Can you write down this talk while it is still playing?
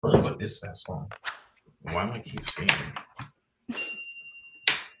What is that song? Why am I keep saying it?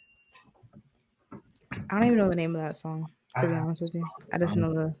 I don't even know the name of that song, to be honest with you. I just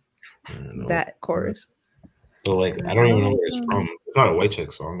know that chorus. But like, I don't even know where it's from. It's not a White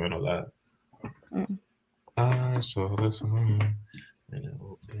Chick song. I know that. I saw the song.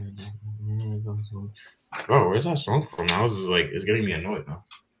 Bro, where's that song from? I was like, it's getting me annoyed now.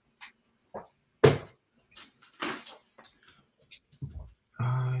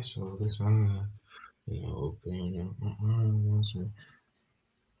 I saw the song.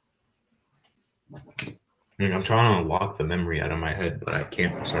 I'm trying to unlock the memory out of my head, but I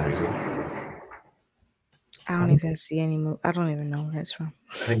can't for some reason. I don't even see any move. I don't even know where it's from.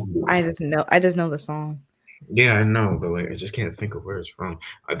 I just know the song. Yeah, I know, but like I just can't think of where it's from.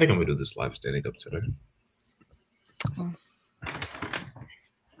 I think I'm gonna do this live standing up today. Oh.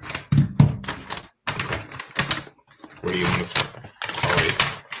 Where do you want to start? Alright.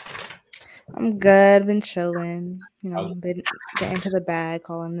 I'm good. Been chilling. Been getting to the bag.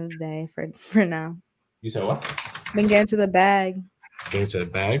 Calling it a day for now. You said what? Been getting to the bag. Getting to the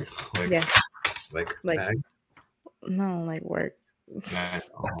bag? Like, yeah. Like bag? No, like work. Nah,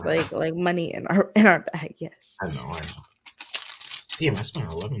 like money in our bag. Yes. I know. Damn, I spent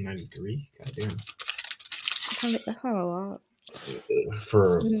 $11.93. Goddamn. That's not a lot.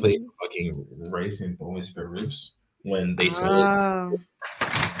 For a plate of fucking rice and boneless spare ribs when they sell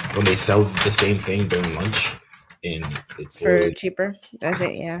the same thing during lunch, and it's for cheaper. That's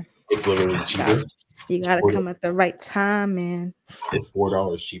it. Yeah. It's literally cheaper. You gotta come at the right time, man. It's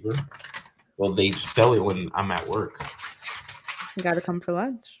 $4 cheaper. Well, they sell it when I'm at work. You gotta come for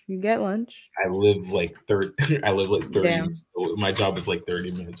lunch. You get lunch. I live like 30. I live like 30. Damn. My job is like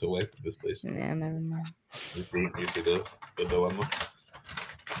 30 minutes away from this place. Yeah, never mind. You see the dilemma?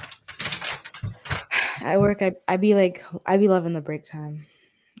 At work, I be loving the break time.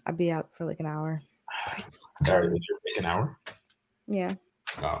 I'd be out for like an hour. Sorry, is your break an hour? Yeah.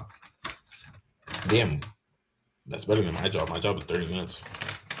 Oh. Damn. That's better than my job. My job is 30 minutes.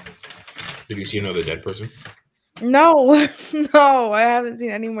 Did you see another dead person? No, no, I haven't seen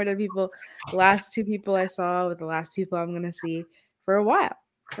any more dead people. The last two people I saw with the last two people I'm gonna see for a while.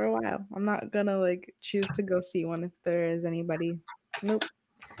 I'm not gonna like choose to go see one if there is anybody. Nope.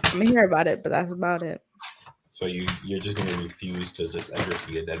 I'm gonna hear about it, but that's about it. So you're just gonna refuse to just ever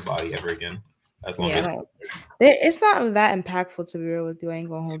see a dead body ever again? As long as it's not that impactful, to be real with you. I ain't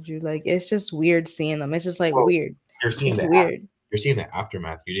gonna hold you. Like, it's just weird seeing them. It's just like weird. You're seeing weird. You're seeing the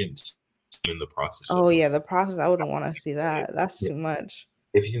aftermath. You didn't see in the process. Oh yeah, the process. I wouldn't want to see that. That's too much.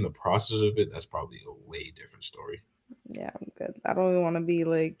 If you're in the process of it, that's probably a way different story. Yeah, I'm good. I don't even want to be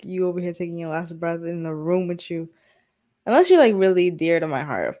like you over here taking your last breath in the room with you, unless you're like really dear to my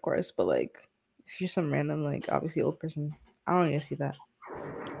heart, of course. But like, if you're some random, like obviously old person, I don't need to see that.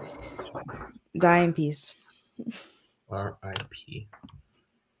 Die in peace. R.I.P.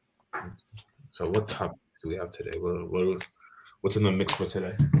 So what topics do we have today? What's in the mix for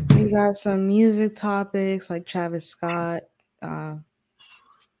today? We got some music topics like Travis Scott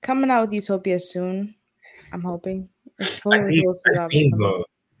coming out with Utopia soon. I'm hoping. It's supposed I've seen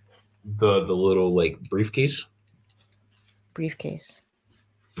the little like briefcase.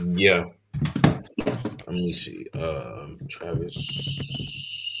 Yeah. Let me see. Travis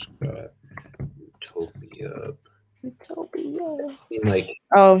Scott Utopia. Like,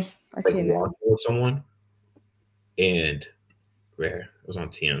 oh, I see it with someone, and where it was on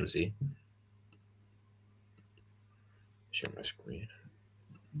TMZ. Share my screen.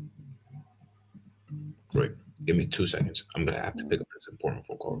 Right, give me 2 seconds. I'm gonna have to pick up this important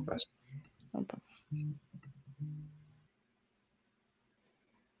phone call fast.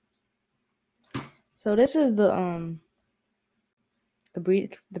 So this is the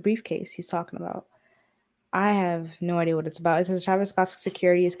briefcase he's talking about. I have no idea what it's about. It says Travis Scott's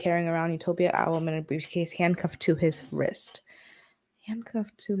security is carrying around Utopia album in a briefcase handcuffed to his wrist.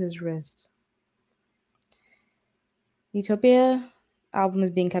 Utopia album is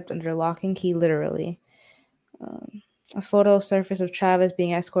being kept under lock and key, literally. A photo surfaced of Travis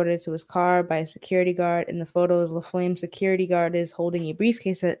being escorted to his car by a security guard. In the photos, LaFlame's security guard is holding a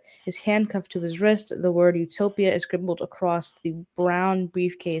briefcase that is handcuffed to his wrist. The word Utopia is scribbled across the brown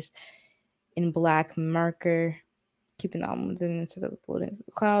briefcase in black marker. Keeping the album within instead of uploading to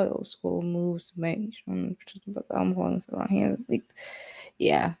the cloud. Old school moves to make about the album falling around hands.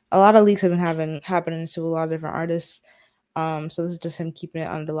 Yeah, a lot of leaks have been happening to a lot of different artists. So this is just him keeping it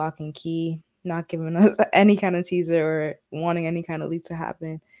under lock and key, not giving us any kind of teaser or wanting any kind of leak to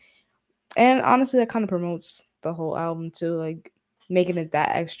happen. And honestly, that kind of promotes the whole album too, like making it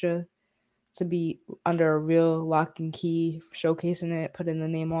that extra to be under a real lock and key, showcasing it, putting the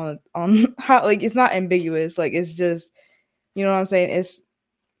name on how, like, it's not ambiguous. Like, it's just, you know what I'm saying?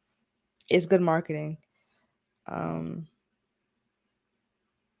 It's good marketing.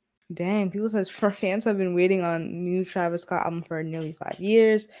 Dang, people said for fans have been waiting on new Travis Scott album for nearly 5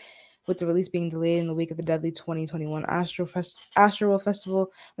 years, with the release being delayed in the week of the deadly 2021 Astroworld Festival.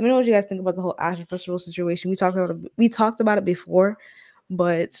 Let me know what you guys think about the whole Astro Festival situation. We talked about it before,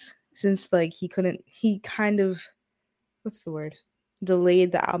 but since like he kind of, what's the word?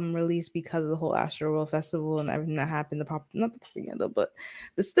 Delayed the album release because of the whole Astroworld Festival and everything that happened. Not the propaganda, but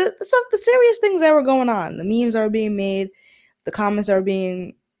the stuff, the serious things that were going on. The memes are being made, the comments are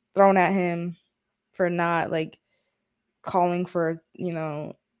being thrown at him for not like calling for, you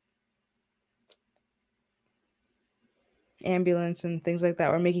know, ambulance and things like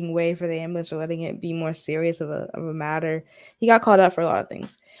that, or making way for the ambulance, or letting it be more serious of a matter. He got called out for a lot of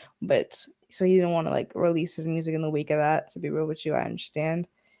things, but so he didn't want to like release his music in the wake of that. To be real with you, I understand.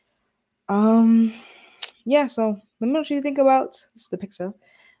 Yeah, so let me know what you think about this is the picture.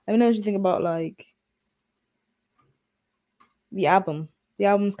 Let me know what you think about like the album. The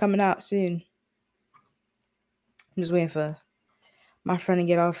album's coming out soon. I'm just waiting for my friend to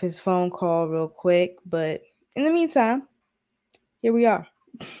get off his phone call real quick, but in the meantime, here we are.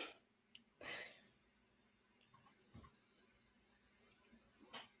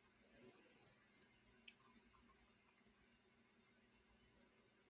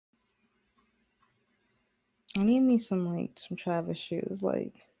 I need me some Travis shoes,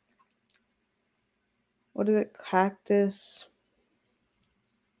 like, what is it? Cactus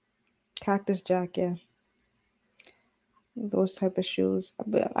Jack, yeah. Those type of shoes.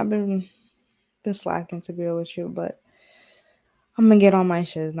 I've been slacking, to be real with you, but I'm gonna get on my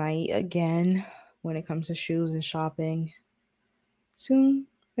shoes night again when it comes to shoes and shopping. Soon,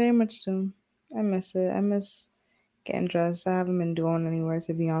 very much soon. I miss it. I miss getting dressed. I haven't been going anywhere,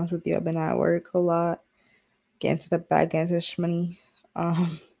 to be honest with you. I've been at work a lot, getting to the bag, getting to the money.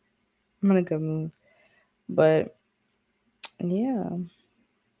 I'm in a good mood, but yeah.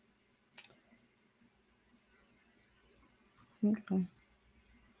 Okay.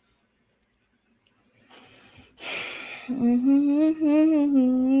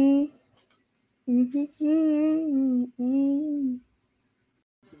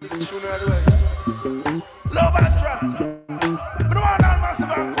 Love and trap. But no one massive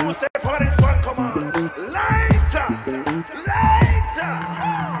and cool say for this one, come on. Lighter.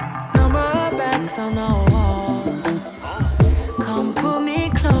 No more backs on the wall. Come pull me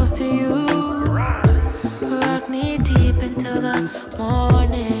close to you. Rock me deep into the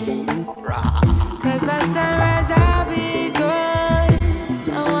morning. Cause by sunrise I'll be gone.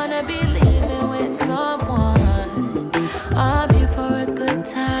 I wanna be leaving with someone. I'm here for a good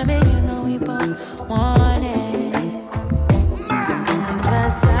time and you know we both want it. And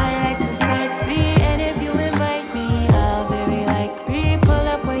plus I like to sightsee, and if you invite me I'll very likely pull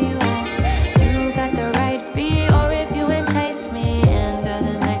up where you want. You got the right feel, or if you entice me end of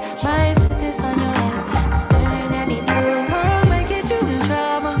the night, might sit this on your lap, staring at me too long, might get you in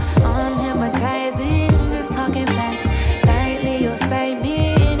trouble. I'm hypnotizing, I'm just talking facts. Lightly you'll sight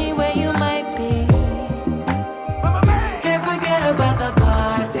me anywhere you might be. Can't forget about the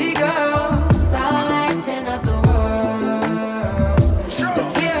party girls, all acting up the world.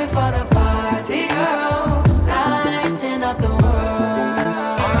 Let's hear it for the party girls, all acting up the world.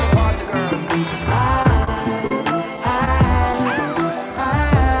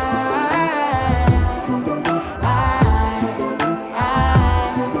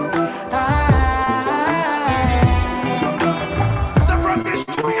 So from this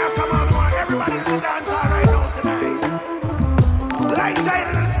we have come on, everybody to the dance hall right now tonight. Light tight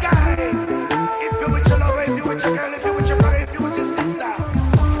in the sky. If you with your lover, if you with your girl, if you with your brother, if you with your sister.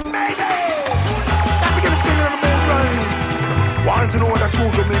 Mayday! Time to get a feeling of the main line. Want to know what a true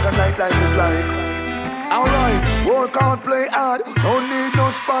Jamaican nightlife is like? Alright, work hard, play hard, don't need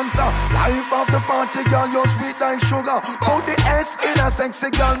no sponsor. Life of the party, girl, you're sweet like sugar. Put the S in a sexy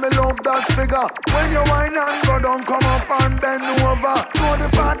girl, me love that figure. When you whine and go down, come up and bend over. Know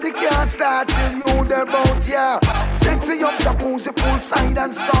the party can't start till you there bout, yeah. Sexy up, jacuzzi, poolside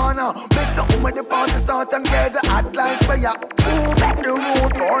and sauna. Mess up when the party start and get the hot light for ya. Move back the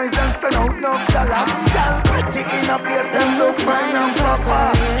road, boys, and spend out no dollar. Girl, pretty in a face, them look fine and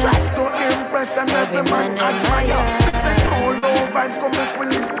proper. Tries to impress and every man admire. Listen, all low vibes come make we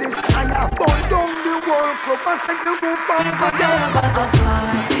lift this higher. Burn down the world club and send the group on for Forget them. about the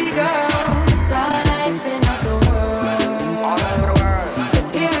party girls, all acting up the world. All over the world. Let's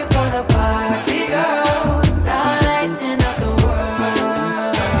hear it for the party girls, all acting up the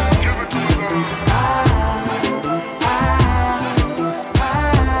world. Give it to me, girl.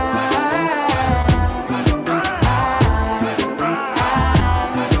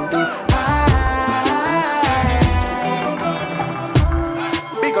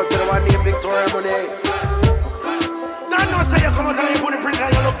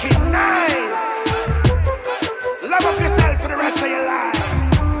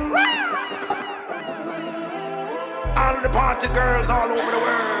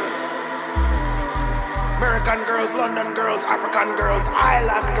 Jamaican girls, London girls, African girls,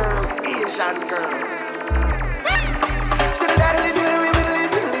 Island girls, Asian girls.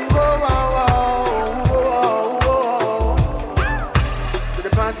 To the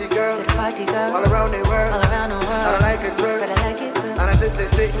party girl, all around the world, and I like it too, and I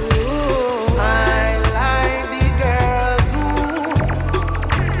sit. Ooh, I like the girls who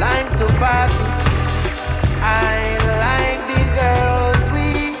like to party. I like the girls, we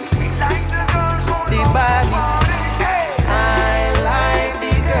like the girls who the body. I like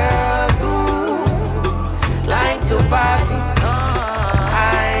the girls who like to party.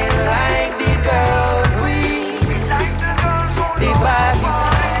 I like the girls, we like the girls who the body.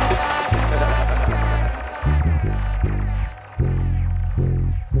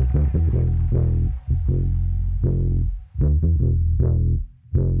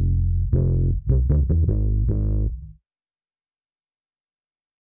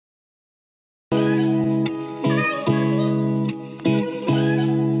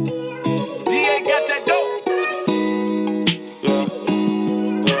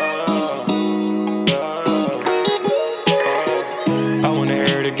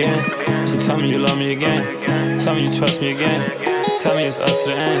 Tell me you trust me again. Tell me it's us to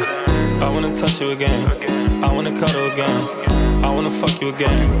the end. I wanna touch you again. I wanna cuddle again. I wanna fuck you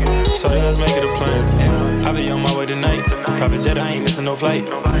again. So let's make it a plan. I be on my way tonight. Private jet, I ain't missing no flight.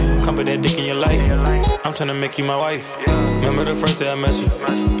 Come put that dick in your life. I'm tryna make you my wife. Remember the first day I met you?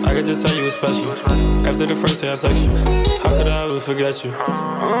 I could just tell you was special. After the first day I sex you, how could I ever forget you?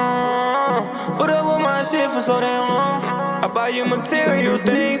 Put up with my shit for so damn long. I buy you material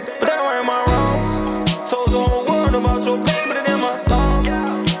things, but that don't right my wrongs. Told the whole world about your pain, but it in my songs.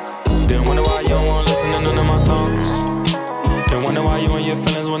 Then wonder why you don't wanna listen to none of my songs. Then wonder why you in your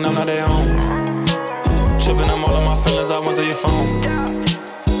feelings when I'm not at home. Tripping on all of my feelings, I went through your phone.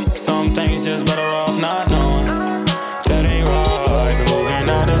 Some things just better off not knowing. That ain't right, been moving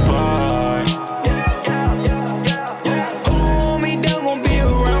out this right. Hold me down, gon' be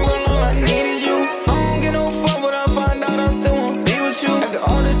around, girl, all I need is you. I don't get no fuck, but I find out I still won't be with you. After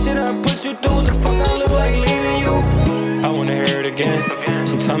all the shit I put you through, what the fuck I look like leaving you? I wanna hear it again,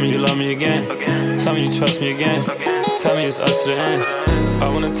 so tell me you love me again. Tell me you trust me again. Tell me it's us to the end. I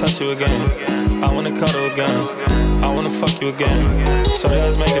wanna touch you again. I wanna cuddle again. I wanna fuck you again. So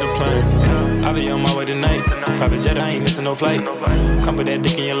let's make it a plan. I be on my way tonight. Private jet, I ain't missing no flight. Come put that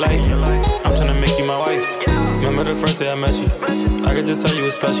dick in your life. I'm tryna make you my wife. Remember the first day I met you? I could just tell you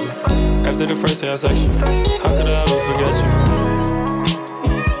was special. After the first day I sex you, how could I ever forget you?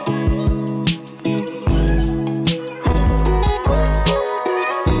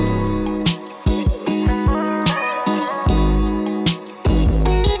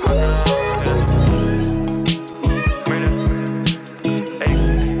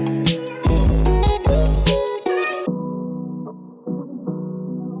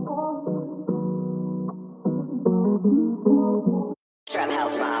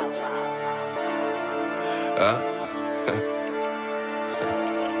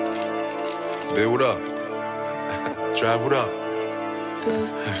 Babe, what up? Drive, what up?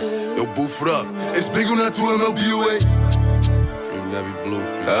 Yo, boof, what up? It's big on that 2 MLBUA. Free Navy Blue,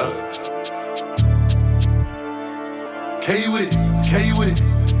 free K with it, K with it.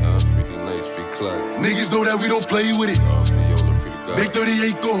 free D Nice, free Clyde. Niggas know that we don't play with it. Payola, free the God. Big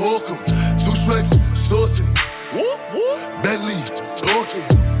 38 go hawk 'em. 2 Shreks, saucing. Bentley, talking.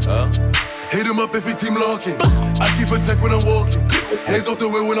 Hit him up if he team locking. I keep a tech when I'm walking. Hands off the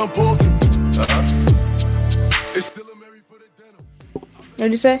way when I'm parking. It's still a Mary for the denim.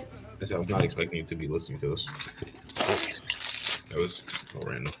 What'd you say? I said, I'm not expecting you to be listening to this. That was all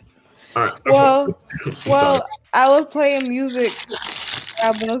random. All right. Well, I was playing music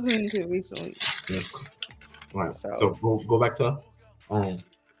I've been listening to recently. Yeah. All right. So go back to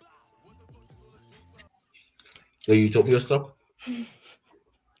the Utopia stuff.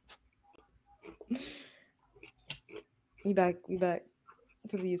 We back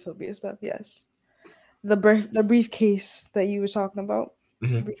to the Utopia stuff. Yes, the briefcase that you were talking about.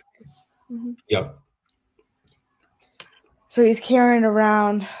 Mm-hmm. Briefcase. Mm-hmm. Yeah. So he's carrying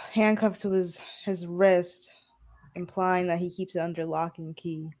around handcuffed to his wrist, implying that he keeps it under lock and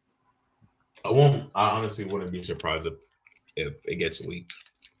key. I honestly wouldn't be surprised if it gets leaked.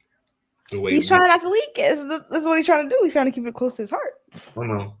 He's trying not to leak it. This is what he's trying to do. He's trying to keep it close to his heart. I don't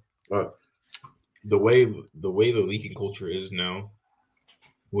know, but the way the leaking culture is now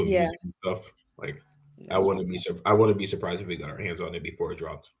with music and stuff, like I wouldn't be surprised if we got our hands on it before it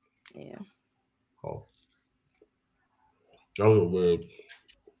dropped. Yeah. Oh, that was weird.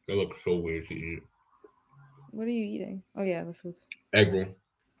 That looks so weird to eat. What are you eating? Oh yeah, the food. Egg roll.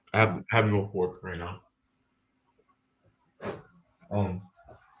 I have no fork right now.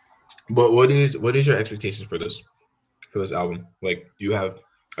 But what is your expectations for this album? Like,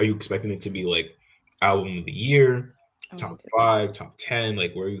 are you expecting it to be like album of the year, top 5, top 10?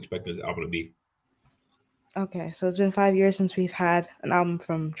 Like, where are you expecting this album to be? Okay, so it's been 5 years since we've had an album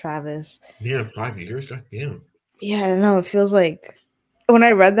from Travis. Yeah, 5 years. God damn. Yeah, I know. It feels like when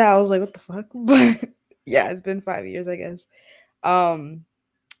I read that, I was like, "What the fuck?" But yeah, it's been 5 years, I guess.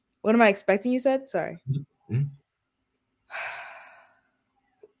 What am I expecting? You said, sorry. Mm-hmm.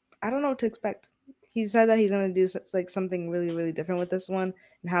 I don't know what to expect. He said that he's gonna do like something really, really different with this one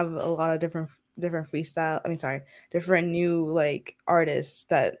and have a lot of different freestyle. Different new like artists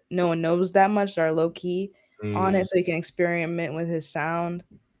that no one knows that much that are low key on it, so he can experiment with his sound.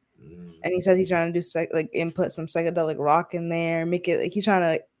 And he said he's trying to do like input some psychedelic rock in there, make it like he's trying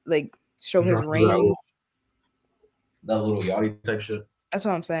to like show his range. That little Yachty type shit. That's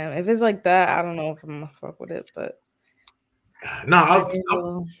what I'm saying. If it's like that, I don't know if I'm gonna fuck with it, but no,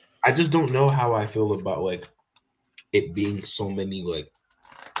 I just don't know how I feel about like it being so many like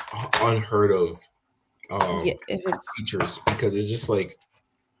unheard of features, because it's just like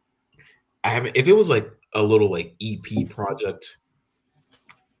if it was like a little like EP project,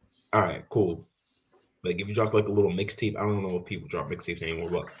 all right, cool. Like if you dropped like a little mixtape, I don't know if people drop mixtapes anymore,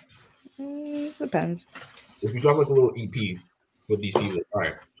 but depends. If you drop like a little EP with these people, all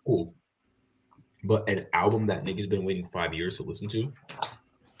right, cool. But an album that niggas been waiting 5 years to listen to,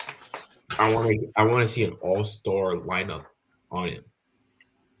 I want to see an all-star lineup on it.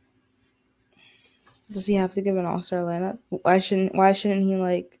 Does he have to give an all-star lineup? Why shouldn't he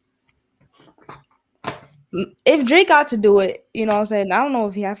like? If Drake got to do it, you know what I'm saying? I don't know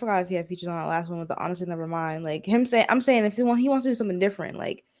I forgot if he had features on that last one with the Honestly Never Mind. Like I'm saying if he wants to do something different,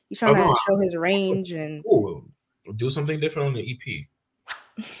 like he's trying to show his range and do something different on the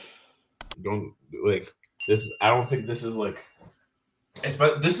EP. Don't like this. I don't think this is like.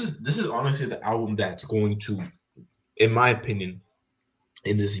 This is honestly the album that's going to, in my opinion,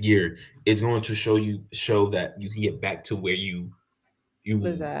 in this year, is going to show that you can get back to where you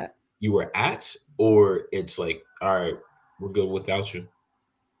were at, or it's like, all right, we're good without you.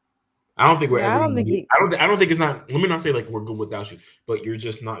 I don't think we're ever. I don't think it's not. Let me not say like we're good without you, but you're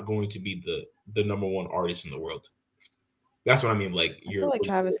just not going to be the number one artist in the world. That's what I mean. Like I feel like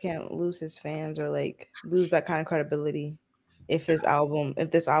Travis can't lose his fans or like lose that kind of credibility if this album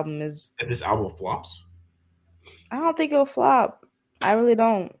flops. I don't think it'll flop. I really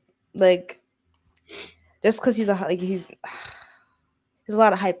don't. Like just because he's there's a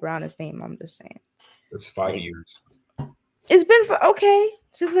lot of hype around his name. I'm just saying. It's 5 years. It's been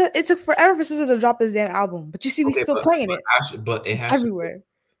it took forever for SZA to drop this damn album, but you see, we still playing it. But it has everywhere.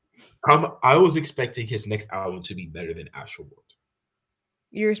 I was expecting his next album to be better than Astroworld.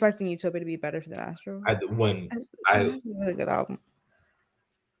 You're expecting Utopia to be better than Astroworld? That's a really good album.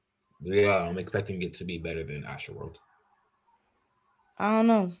 Yeah, I'm expecting it to be better than Astroworld. I don't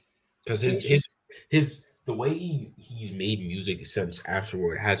know. Because his the way he's made music since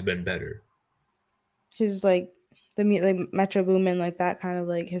Astroworld has been better. His like the Metro Boomin, like that kind of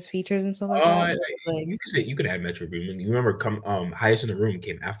like his features and stuff like that. Like you could add Metro Boomin. You remember Highest in the Room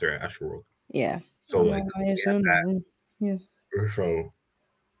came after Astroworld. Yeah. So like yeah. So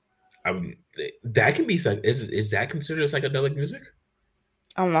that can be is that considered psychedelic music?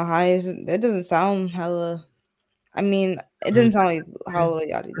 I don't know how it doesn't sound hella. I mean, it doesn't sound like how Lil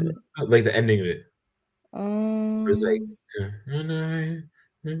Yachty did it. Like the ending of it.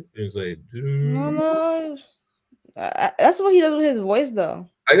 It's like no. That's what he does with his voice, though.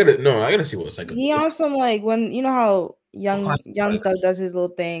 I gotta see what's like. He on some like when you know how young stuff does his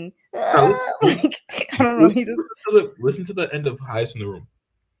little thing. I don't know. He does. Listen to the end of Highest in the Room.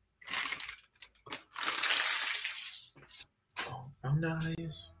 I'm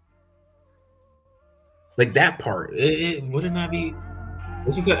nice. Like that part. It wouldn't that be?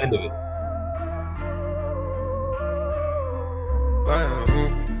 Listen to the end of it.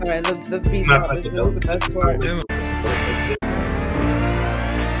 Alright, the beat drop is the best part.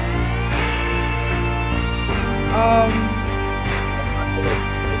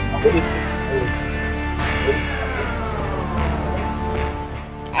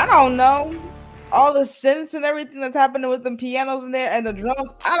 I don't know. All the synths and everything that's happening with the pianos in there and the drums.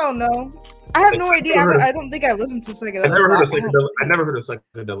 I don't know. I have no idea. I don't think I listened to psychedelic. I never heard of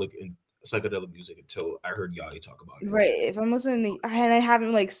psychedelic music until I heard Yachty talk about it. Right. If I'm listening and I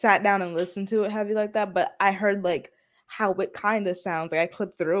haven't like sat down and listened to it heavy like that, but I heard like how it kind of sounds. Like I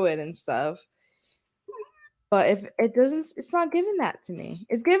clipped through it and stuff. But if it doesn't, it's not giving that to me.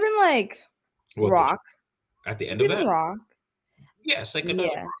 It's giving like rock. At the end of that? Rock. Yeah,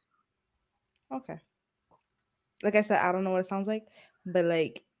 psychedelic rock. Okay. Like I said, I don't know what it sounds like, But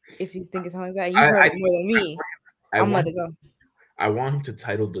like, if you think it's something like that, you've heard it more than me. I'm let it go. I want him to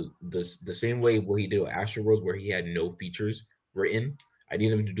title the same way what he did with Astroworld, where he had no features written. I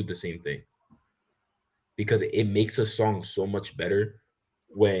need him to do the same thing because it makes a song so much better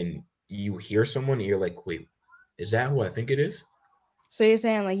when you hear someone and you're like, wait, is that who I think it is? So you're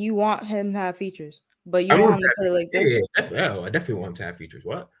saying like you want him to have features, but you I don't want want him to put it like this? Yeah, I definitely want him to have features.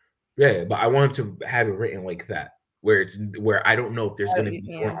 What? Yeah, but I want him to have it written like that, where I don't know if there's going to be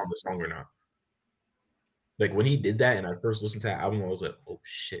more on the song or not. Like when he did that, and I first listened to that album, I was like, "Oh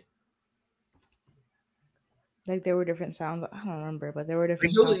shit!" Like there were different sounds. I don't remember, but there were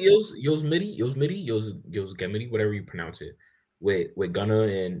different sounds. Yosemite, whatever you pronounce it, with Gunna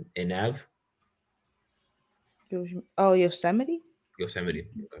and Nav. Yosemite. Yosemite.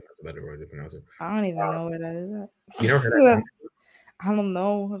 That's a better word to pronounce it. I don't even know where that is at. You never heard that? I don't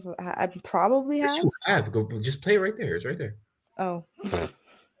know. I probably have. You have. Go, just play it right there. It's right there. Oh.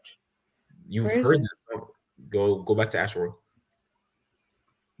 You've heard that song. Go back to Astroworld.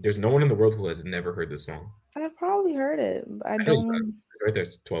 There's no one in the world who has never heard this song. I've probably heard it. But I don't. Right there.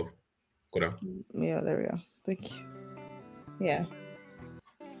 It's 12. Go down. Yeah, there we go. Thank you. Yeah.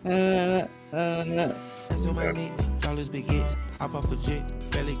 I'm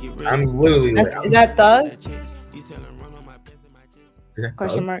literally. Is that Thug?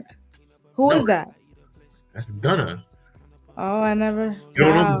 Question mark. Who is that? That's Gunna. Oh, I never. You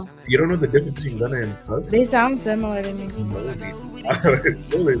don't know the difference between Gunna and Thug? They sound similar to me. I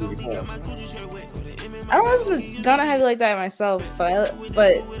don't listen to Gunna heavy like that myself, but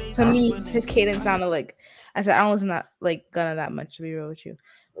to me, his cadence sounded like. I said I don't listen to like Gunna that much, to be real with you.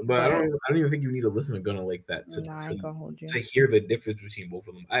 But I don't even think you need to listen to Gunna like that to hear the difference between both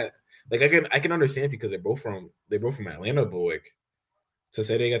of them. I can understand because they're both from Atlanta, but like to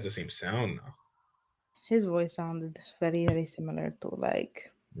say they got the same sound now. His voice sounded very, very similar to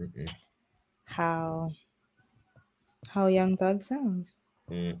like how Young Thug sounds.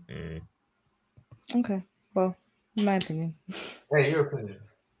 Okay, well, in my opinion. Hey, your opinion.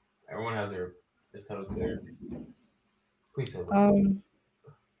 Everyone has their Please say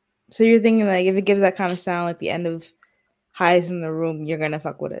So you're thinking like if it gives that kind of sound like the end of Highest in the Room, you're gonna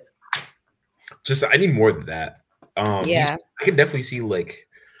fuck with it. Just I need more than that. Yeah, I can definitely see like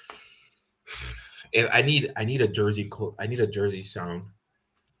if I need a Jersey sound.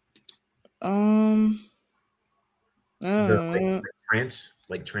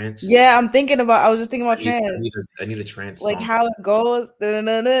 Like trance. Yeah, I was just thinking about trance. I need a trance. Like song. how it goes.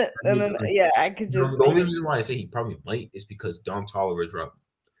 Yeah, I could just. The only reason why I say he probably might is because Don Toliver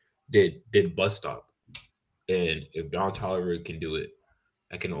did Bus Stop, and if Don Toliver can do it,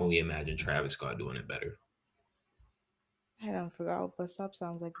 I can only imagine Travis Scott doing it better. I don't forgot what Bus Stop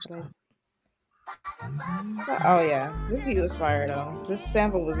sounds like, but oh yeah, this beat was fire though. This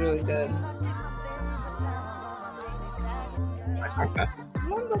sample was really good. I like that.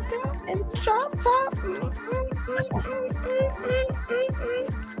 And drop top.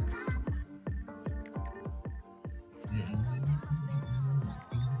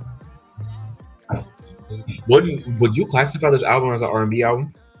 Would you classify this album as an R&B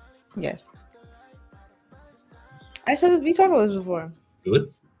album? Yes. I said this. We talked about this before.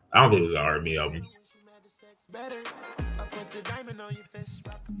 Good. I don't think it's an R&B album.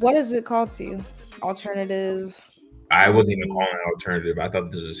 What is it called to you? Alternative. I wasn't even calling it alternative. I thought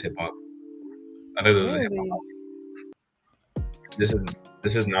this was hip hop. I thought this was hip hop.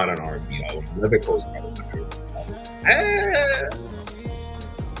 This is not an R&B album. Lyrical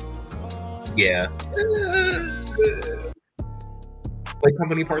yeah. Like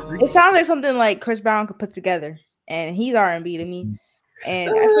Company Part 3. It sounds like something like Chris Brown could put together, and he's R&B to me. And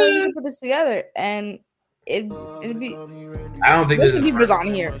I feel like you can put this together, and it'd be. I don't think Listen, he was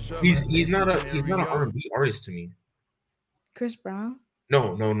on here. He's not an R&B artist to me. Chris Brown?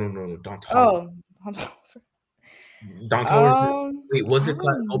 No. Don Toliver. Oh, Don Toliver. Wait, was it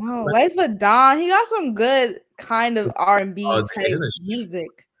Life of Don? He got some good kind of R&B type music.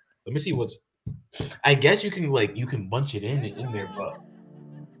 Let me see what's. I guess you can bunch it in there, but.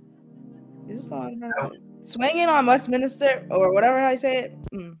 Is this the one? Swinging on Westminster or whatever I say it.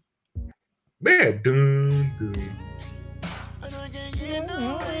 Man, dun.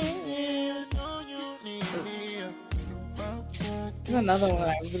 There's another one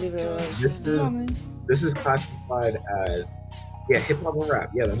I really like. This is classified as hip hop and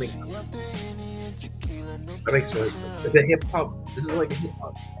rap. Yeah, that makes sense. It's a hip hop. This is like a hip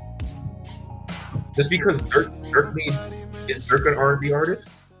hop. Just because Dirk is Dirk an R&B artist?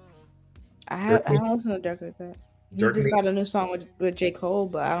 I don't listen to Dirk like that. He just got a new song with J. Cole,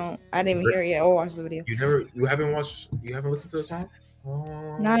 but I didn't even hear it yet or watch the video. You haven't listened to the song?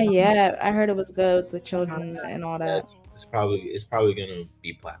 Not yet. I heard it was good with the children and all that. It's probably gonna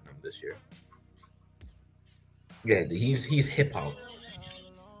be platinum this year. Yeah, he's hip hop.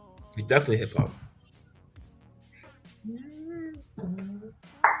 He's definitely hip hop.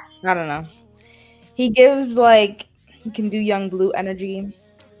 I don't know. He gives like he can do Young Blue energy.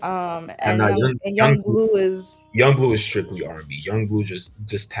 And not Young Blue is. Young Blue is strictly R&B. Young Blue just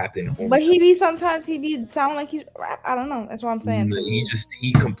tapped in. But he be sound like he's rap. I don't know. That's what I'm saying.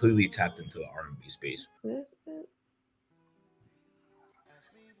 He completely tapped into the R&B space.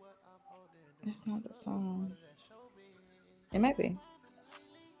 It's not the song. It might be.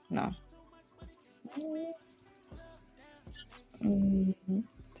 No. I'm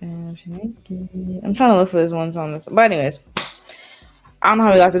trying to look for this one song. But anyways, I don't know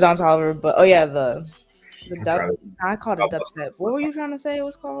how we got to Don Toliver, but oh yeah, the dub. I called it dubstep. What were you trying to say it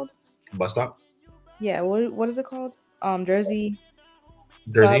was called? Bus Stop. Yeah. What is it called? Jersey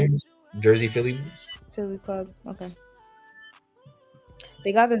Philly Club. Okay.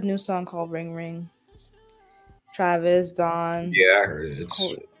 They got this new song called Ring Ring. Travis, Don. Yeah, I heard it.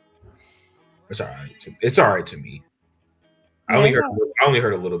 It's all right. It's all right to me. I only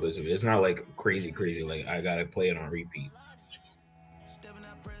heard a little bit of it. It's not like crazy. Like I gotta play it on repeat.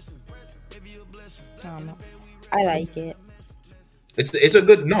 I like it. It's a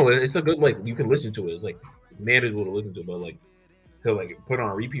good It's a good like you can listen to it. It's like manageable to listen to, but like to like put on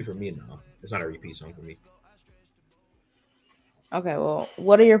a repeat for me, no, it's not a repeat song for me. Okay, well,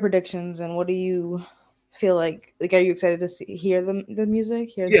 what are your predictions and what do you feel like? Like, are you excited to hear the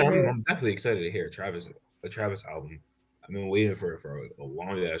music? I'm definitely excited to hear a Travis album. I've been waiting for it for a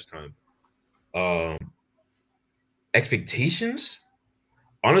long ass time. Expectations,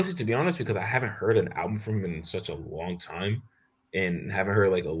 honestly, to be honest, because I haven't heard an album from him in such a long time, and haven't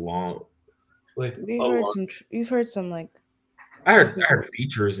heard like a long, like you've heard some like. I heard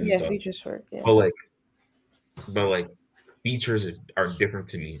features and stuff. Features for it. Yeah. But like features are different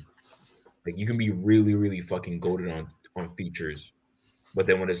to me. Like you can be really, really fucking goated on features, but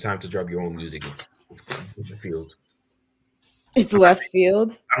then when it's time to drop your own music, it's different field. It's left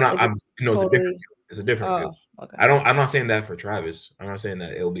field. It's a different field. Okay. I'm not saying that for Travis. I'm not saying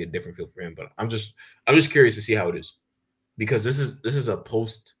that it'll be a different field for him, but I'm just curious to see how it is, because this is a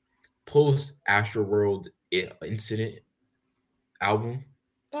post Astroworld incident album.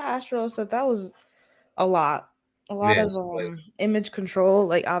 The Astro stuff, that was a lot of image control.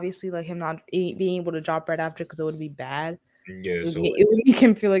 Like obviously, like him not being able to drop right after because it would be bad. Yeah, it would make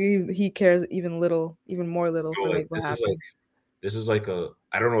him feel like he cares even more little for like what happened. This is like a,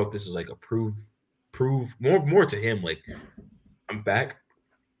 I don't know if this is like a prove more to him like I'm back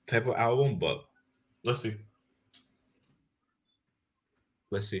type of album, but let's see.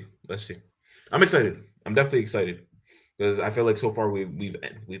 I'm excited. I'm definitely excited because I feel like so far we've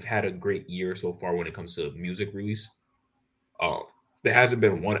had a great year so far when it comes to music release. There hasn't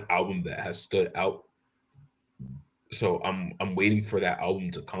been one album that has stood out, so I'm waiting for that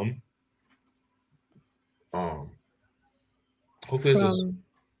album to come. Hopefully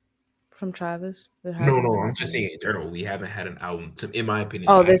from Travis. No, I'm just saying in general, we haven't had an album, in my opinion.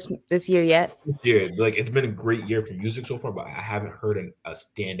 Oh, this year yet? Yeah, like it's been a great year for music so far, but I haven't heard a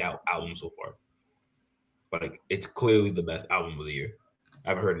standout album so far. Like it's clearly the best album of the year. I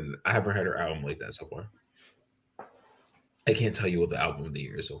haven't heard an album like that so far. I can't tell you what the album of the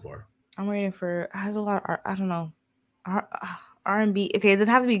year is so far. I'm waiting for. It has a lot of I don't know. R&B. Okay, there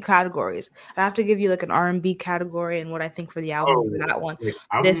have to be categories. I have to give you like an R&B category and what I think for the album for that one.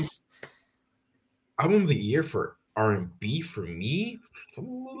 This album of the year for R&B for me. I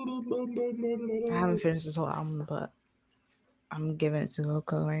haven't finished this whole album, but I'm giving it to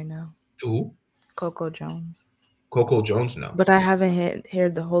Coco right now. To who? Coco Jones. Coco Jones now. But I haven't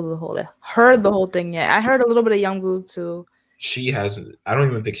heard the whole thing yet. I heard a little bit of Young Blue too. She hasn't. I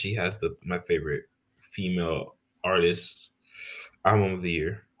don't even think she has my favorite female artist album of the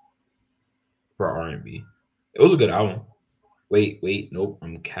year for R&B. It was a good album. Wait, nope.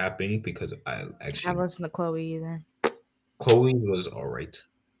 I'm capping because I haven't listened to Chloe either. Chloe was all right.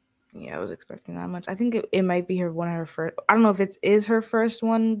 Yeah, I was expecting that much. I think it might be one of her first. I don't know if it is her first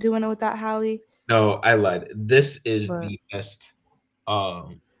one doing it without Halle. No, I lied. This is the best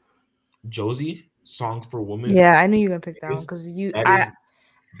Josie Songs for Women. Yeah, I knew you were gonna pick that one because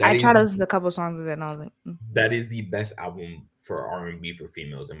I tried to listen to a couple of songs of it and I was like, that is the best album for R&B for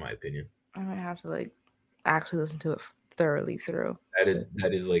females, in my opinion. I might have to like actually listen to it thoroughly through. That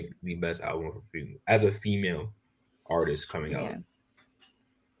is like the best album for female as a female artist coming out.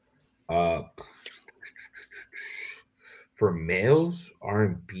 For males,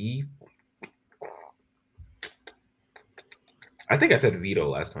 R&B, I think I said Vito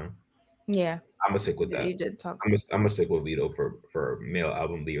last time. Yeah, I'm gonna stick with that. you did talk. I'm gonna stick with Vito for male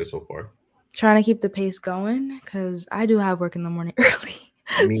album of the year so far. Trying to keep the pace going because I do have work in the morning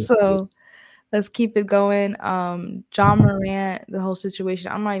early. Me So let's keep it going. John Morant, the whole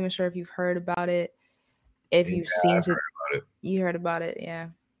situation. I'm not even sure if you've heard about it. If you've seen I've it, heard about it. you heard about it, yeah.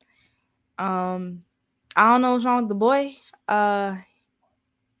 I don't know what's wrong with the boy.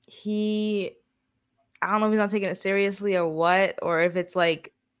 He, I don't know if he's not taking it seriously or what, or if it's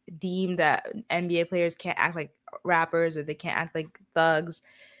like deemed that NBA players can't act like rappers or they can't act like thugs.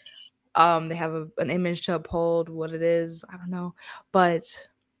 They have an image to uphold. What it is, I don't know, but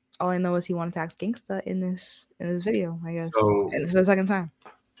all I know is he wanted to act gangsta in this video, I guess, and it's for the second time.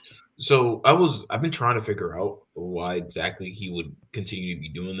 So I've been trying to figure out why exactly he would continue to be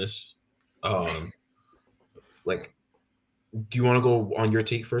doing this. Like, do you want to go on your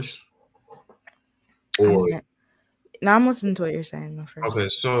take first? Or now I'm listening to what you're saying though first. Okay,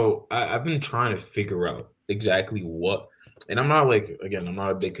 so I've been trying to figure out exactly what, and I'm not like, again, I'm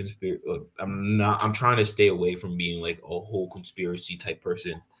not a big conspiracy. I'm trying to stay away from being like a whole conspiracy type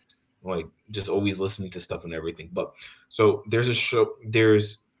person, like just always listening to stuff and everything. But so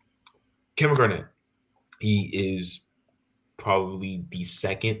there's Kevin Garnett. He is probably the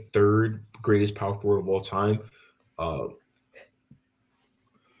third greatest power forward of all time.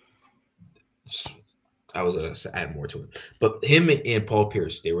 I was going to add more to it. But him and Paul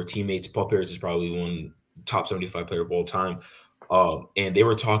Pierce, they were teammates. Paul Pierce is probably one top 75 player of all time. And they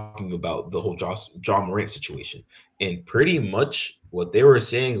were talking about the whole John Morant situation. And pretty much what they were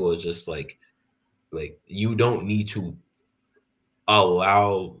saying was just like you don't need to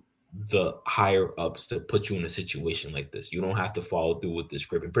allow the higher ups to put you in a situation like this. You don't have to follow through with the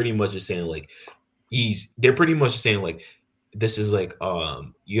script. And pretty much just saying like they're pretty much saying like this is like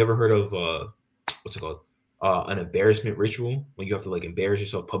you ever heard of what's it called? An embarrassment ritual, when you have to like embarrass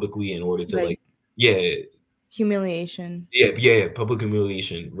yourself publicly in order to humiliation. Yeah, public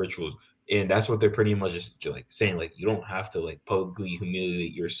humiliation rituals. And that's what they're pretty much just like saying, like you don't have to like publicly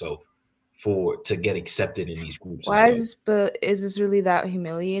humiliate yourself to get accepted in these groups. Why is this really that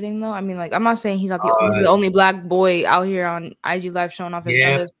humiliating though? I mean, like I'm not saying he's not the only black boy out here on IG Live showing off his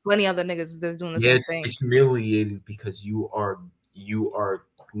gun. There's plenty of other niggas that's doing the same thing. It's humiliating because you are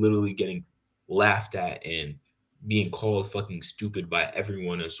literally getting laughed at and being called fucking stupid by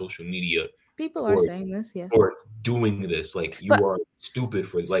everyone on social media. People are saying this, yes. Or doing this, like you are stupid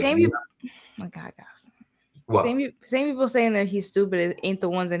for like. Same people, same people saying that he's stupid ain't the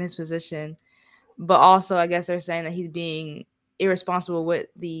ones in his position, but also I guess they're saying that he's being irresponsible with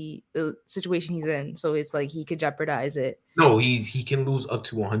the situation he's in. So it's like he could jeopardize it. No, he can lose up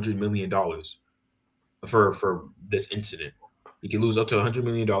to $100 million for this incident. He can lose up to $100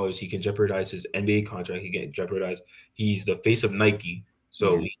 million. He can jeopardize his NBA contract. He can jeopardize. He's the face of Nike,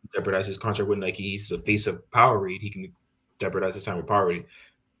 so he can jeopardize his contract with Nike. He's the face of Powerade. He can jeopardize his time with Powerade.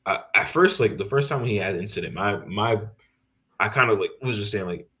 At first, like the first time when he had an incident, I kind of like was just saying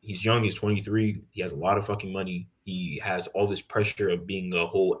like he's young. He's 23. He has a lot of fucking money. He has all this pressure of being a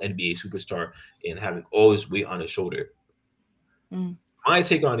whole NBA superstar and having all this weight on his shoulder. My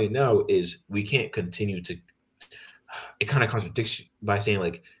take on it now is we can't continue to. It kind of contradicts by saying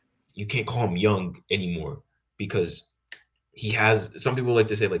like you can't call him young anymore because he has. Some people like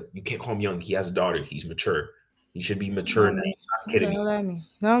to say like you can't call him young. He has a daughter. He's mature. He should be mature now. Not kidding.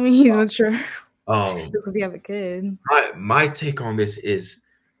 That mean he's mature. Because he have a kid. My take on this is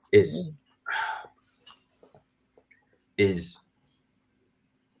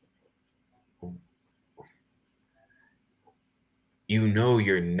you know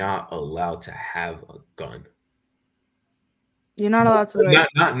you're not allowed to have a gun. You're not allowed to like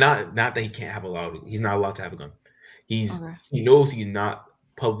not that he can't have he's not allowed to have a gun. He knows he's not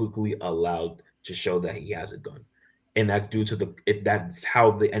publicly allowed to show that he has a gun. And that's due to that's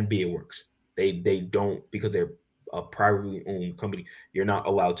how the NBA works. They don't, because they're a privately owned company, you're not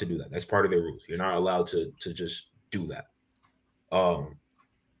allowed to do that. That's part of their rules. You're not allowed to just do that.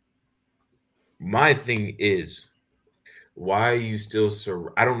 My thing is, why are you still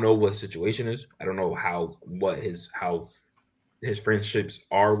I don't know what the situation is. I don't know how his friendships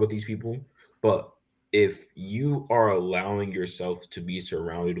are with these people, but if you are allowing yourself to be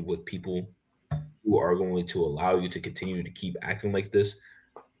surrounded with people who are going to allow you to continue to keep acting like this,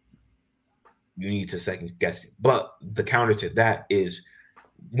 you need to second guess it. But the counter to that is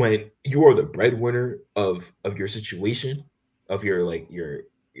when you are the breadwinner of your situation, of your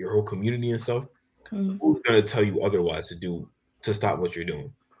whole community and stuff, who's going to tell you otherwise to stop what you're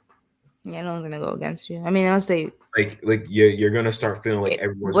doing? Yeah, no one's gonna go against you. I mean, unless they like you're gonna start feeling like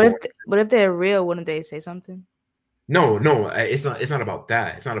everyone's. What if they're real? Wouldn't they say something? No, it's not. It's not about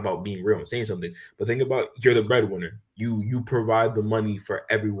that. It's not about being real and saying something. But think about you're the breadwinner. You provide the money for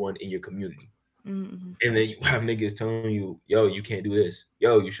everyone in your community, Mm-hmm. and then you have niggas telling you, "Yo, you can't do this.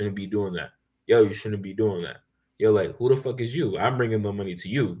 Yo, you shouldn't be doing that. Yo, you shouldn't be doing that." You're like, "Who the fuck is you? I'm bringing the money to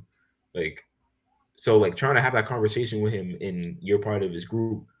you." Like, so like trying to have that conversation with him in your part of his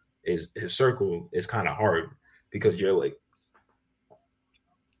group is his circle is kind of hard because you're like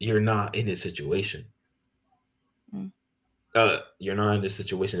you're not in his situation. Mm. You're not in this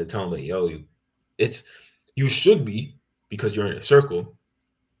situation to tell him like, yo, it's you should be because you're in a circle,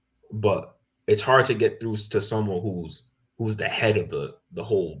 but it's hard to get through to someone who's the head of the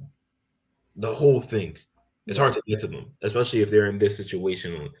whole thing. It's hard to get to them, especially if they're in this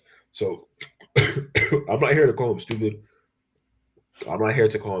situation. So I'm not here to call him stupid. I'm not here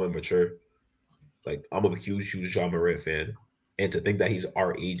to call him immature. Like I'm a huge John Morant fan, and to think that he's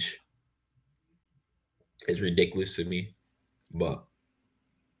our age is ridiculous to me. But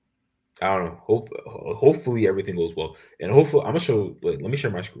I don't know. Hopefully everything goes well, and hopefully I'm gonna show. Let me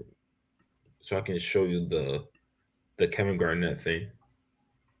share my screen so I can show you the Kevin Garnett thing.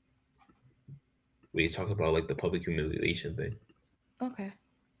 We talk about like the public humiliation thing. Okay.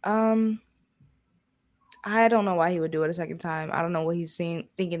 I don't know why he would do it a second time. I don't know what he's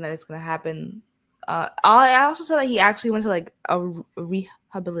thinking that it's gonna happen. I also saw that he actually went to like a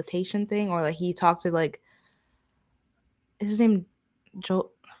rehabilitation thing, or like he talked to like is his name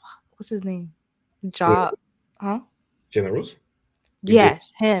Joe. What's his name? Huh? Jalen Rose?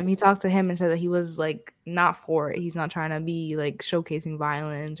 Yes, him. He talked to him and said that he was like not for it. He's not trying to be like showcasing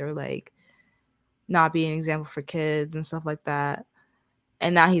violence or like not be an example for kids and stuff like that.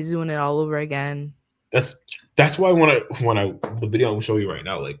 And now he's doing it all over again. That's why when I the video I'm gonna show you right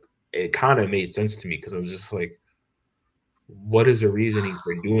now, like it kind of made sense to me because I was just like, what is the reasoning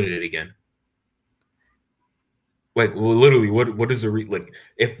for doing it again? Like, well, literally, what is the like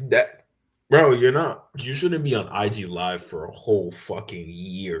if that, bro? You shouldn't be on IG Live for a whole fucking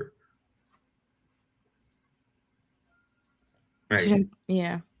year, right?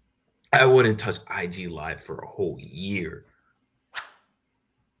 Yeah, I wouldn't touch IG Live for a whole year,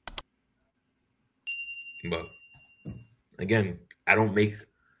 but again, I don't make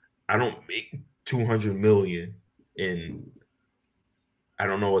 200 million, and I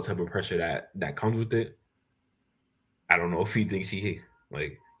don't know what type of pressure that comes with it. I don't know if he thinks he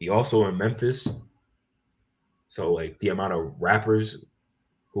also in Memphis, so like the amount of rappers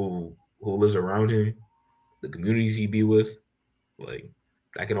who lives around him, the communities he be with, like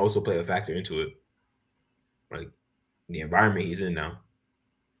that can also play a factor into it, like the environment he's in now.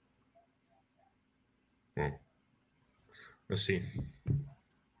 Well, let's see.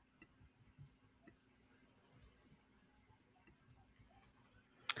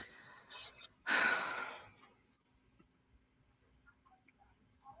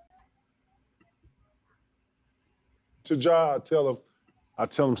 To Ja, I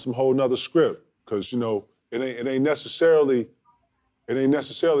tell him some whole nother script because it ain't necessarily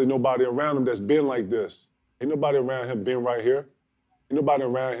nobody around him that's been like this. Ain't nobody around him been right here. Ain't nobody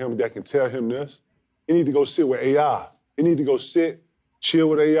around him that can tell him this. He need to go sit with AI. He need to go sit, chill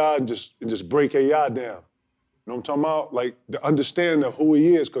with AI, and just break AI down. You know what I'm talking about? Like the understanding of who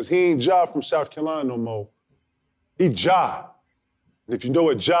he is, because he ain't Ja from South Carolina no more. He Ja. And if you know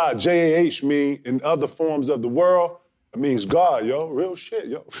what Ja, J-A-H mean in other forms of the world, it means God, yo. Real shit,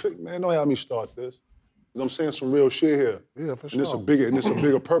 yo. Man, don't have me start this. Because I'm saying some real shit here. Yeah, for sure. And it's a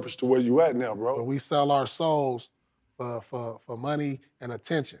bigger purpose to where you at now, bro. But we sell our souls for money and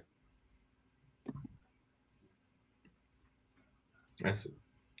attention. That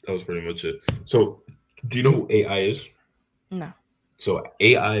was pretty much it. So, do you know who AI is? No. So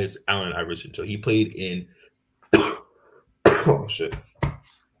AI is Allen Iverson. So he played in oh shit.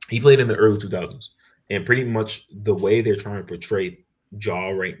 He played in the early 2000s. And pretty much the way they're trying to portray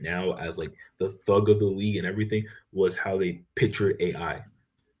Ja right now as like the thug of the league and everything was how they pictured AI.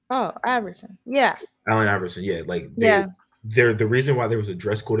 Oh, Iverson. Yeah. Allen Iverson, yeah. Like the reason why there was a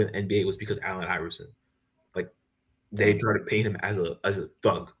dress code in NBA was because Allen Iverson. Like they try to paint him as a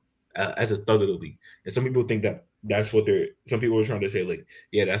thug. As a thug of the league. And some people think that's what some people are trying to say, like,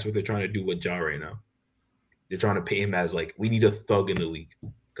 yeah, that's what they're trying to do with Ja right now. They're trying to paint him as like, we need a thug in the league.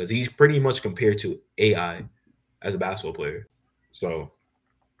 Because he's pretty much compared to AI as a basketball player. So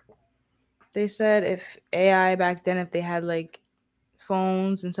they said if AI back then, if they had like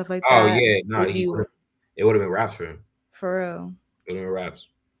phones and stuff like that. Oh yeah, no, it would have been raps for him. For real. It would have been raps.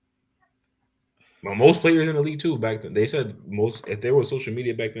 Well, most players in the league too back then, they said if there was social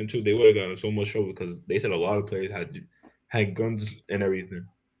media back then too, they would have gotten so much show because they said a lot of players had guns and everything.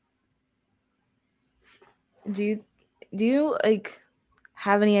 Do Do you like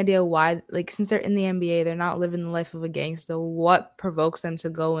have any idea why? Like, since they're in the NBA, they're not living the life of a gangster. What provokes them to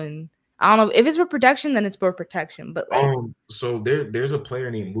go and I don't know if it's for protection, then it's for protection. But like, So there's a player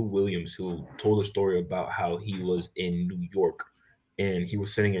named Lou Williams who told a story about how he was in New York and he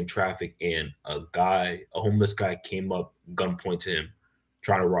was sitting in traffic and a homeless guy came up gunpoint to him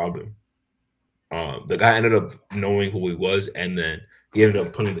trying to rob him. The guy ended up knowing who he was, and then he ended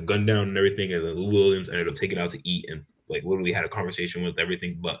up putting the gun down and everything. And then Lou Williams ended up taking out to eat and like literally had a conversation with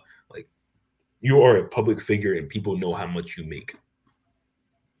everything. But like, you are a public figure and people know how much you make.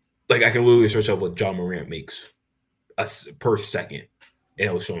 Like, I can literally search up what John Morant makes per second, and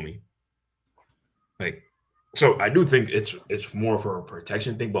it'll show me. Like, so I do think it's more for a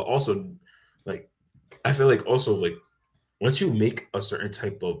protection thing, but also, like, I feel like also like once you make a certain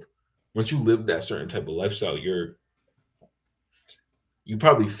type of once you live that certain type of lifestyle, you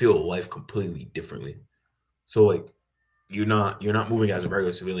probably feel life completely differently. So like you're not moving as a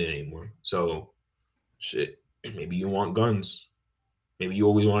regular civilian anymore. So shit, maybe you want guns. Maybe you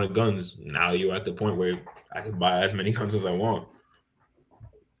always wanted guns. Now you're at the point where I can buy as many guns as I want.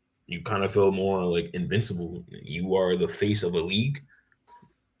 You kind of feel more like invincible. You are the face of a league.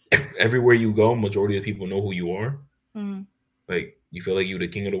 Everywhere you go, majority of people know who you are. mm-hmm. Like you feel like you're the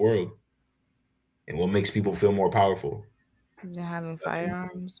king of the world. And what makes people feel more powerful? They're having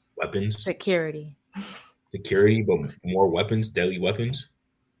firearms, weapons, security, but more weapons, deadly weapons.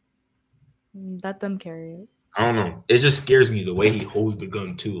 Let them carry it. I don't know. It just scares me the way he holds the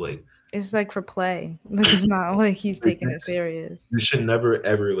gun too. Like it's like for play. Like it's not like he's taking it serious. You should never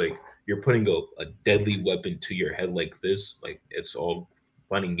ever like you're putting a deadly weapon to your head like this. Like it's all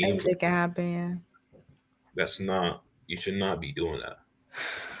fun and games. It can happen. Yeah. That's not. You should not be doing that.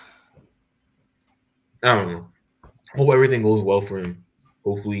 I don't know. Hope everything goes well for him.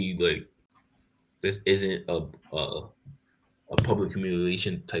 Hopefully, like this isn't a public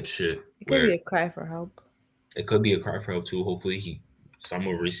humiliation type shit. It could be a cry for help. It could be a cry for help too. Hopefully,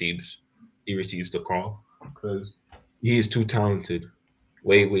 someone receives the call because he is too talented,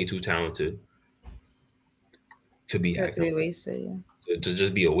 way too talented to be wasted. Yeah. To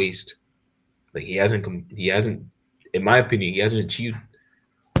just be a waste. Like he hasn't. In my opinion, he hasn't achieved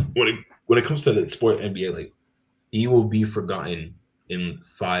when it comes to the sport NBA. Like he will be forgotten in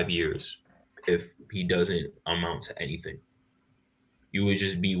 5 years if he doesn't amount to anything. You would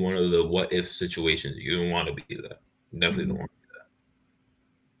just be one of the what if situations. You don't want to be that. You definitely don't want to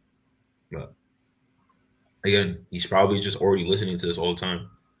be that. But again, he's probably just already listening to this all the time.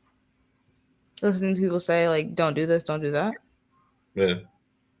 Listening to people say like, "Don't do this, don't do that." Yeah,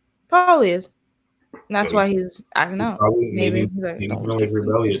 probably is. And that's why he's acting out. Maybe he's like,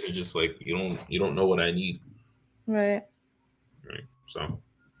 rebellious and just like you don't know what I need. Right. So.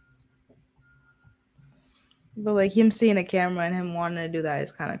 But like him seeing a camera and him wanting to do that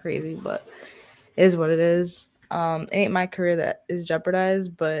is kind of crazy, but it is what it is. It ain't my career that is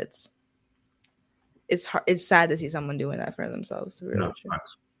jeopardized, but it's hard. It's sad to see someone doing that for themselves. To be real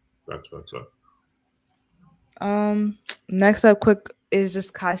Facts. Next up, quick is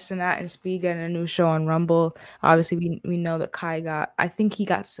just Kai Cenat and Speed getting a new show on Rumble. Obviously, we know that Kai I think he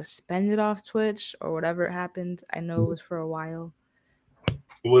got suspended off Twitch or whatever it happened. I know it was for a while.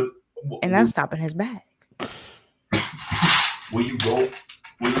 And that's stopping his bag. Will you go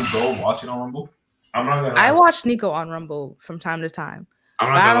watch it on Rumble? I'm not gonna. I watch Nico on Rumble from time to time.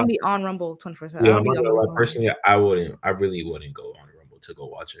 I don't be on Rumble 24/7. Yeah, personally, I wouldn't. I really wouldn't go on Rumble to go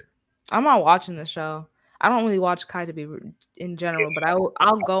watch it. I'm not watching the show. I don't really watch Kai to be in general, but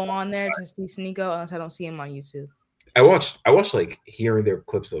I'll go on there to see Sneeko unless I don't see him on YouTube. I watch like here and there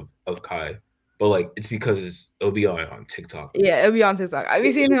clips of Kai, but like it's because it'll be on TikTok. Yeah, it'll be on TikTok. I've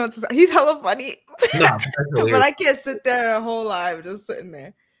been seeing him on TikTok. He's hella funny. Nah, but I can't sit there a whole live just sitting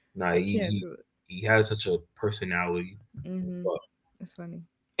there. Nah, he has such a personality. Mm-hmm. It's funny.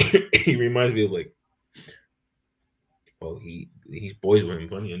 He reminds me of like, well, he's boys with him,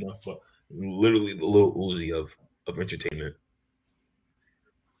 funny enough, but literally the little Uzi of entertainment.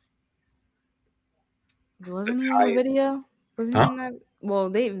 Wasn't he in the video? Wasn't he in that? Well,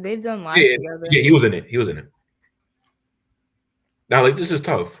 they've done live together. Yeah, he was in it. Now, like this is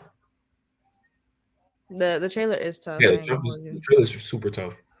tough. The trailer is tough. Yeah, the trailer is super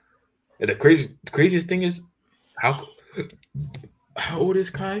tough. And the craziest thing is how old is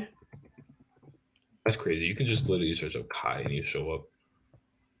Kai? That's crazy. You can just literally search up Kai and he'll show up.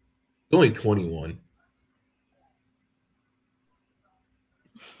 He's only 21.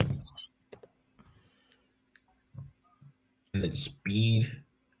 And then Speed.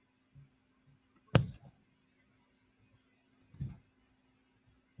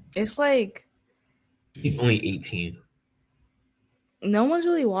 It's like he's only 18. No one's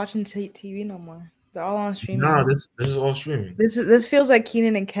really watching TV no more. They're all on streaming. No, this is all streaming. This feels like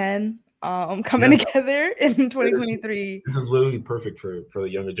Keenan and Ken coming together in 2023. This is literally perfect for the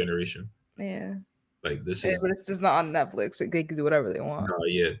younger generation. Yeah. Like this Yeah, is, but it's just not on Netflix. Like, they can do whatever they want. no,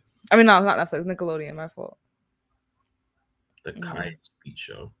 yeah, I mean, no, it's not Netflix. Nickelodeon. My fault. the Kai Speed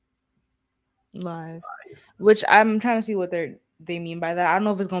show. Live. Which I'm trying to see what they mean by that. I don't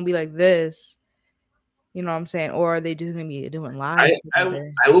know if it's gonna be like this. You know what I'm saying? Or are they just gonna be doing live? I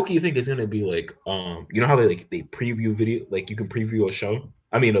low-key think it's gonna be like you know how they preview video, like you can preview a show.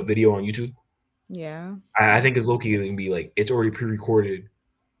 I mean a video on YouTube. Yeah. I think it's low-key gonna be like it's already pre-recorded,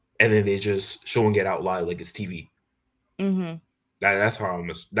 and then they're just showing it out live like it's TV. Mm-hmm. That's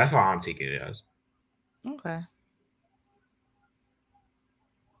how I'm taking it as. Okay.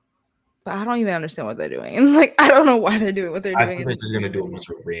 But I don't even understand what they're doing. Like I don't know why they're doing what they're doing. I think they're just gonna do a bunch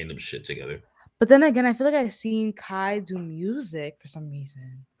of random shit together. But then again, I feel like I've seen Kai do music for some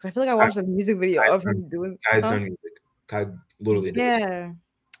reason. Because I feel like I watched a music video of him doing. Kai's done music. Kai literally did. Yeah.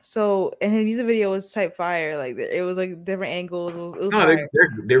 So and his music video was type fire. Like it was like different angles. It was fire.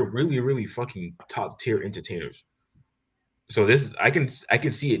 They're really, really fucking top tier entertainers. So I can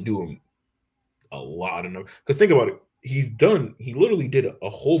see it doing a lot of numbers. Because think about it, he literally did a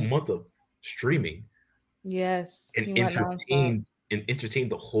whole month of streaming. Yes. And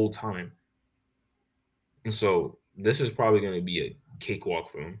entertained the whole time. And so this is probably going to be a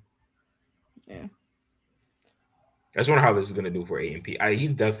cakewalk for him. Yeah. I just wonder how this is going to do for AMP. I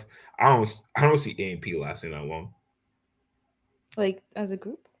don't see AMP lasting that long. Like as a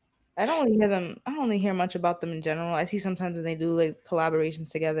group, I don't really hear them. I don't really hear much about them in general. I see sometimes when they do like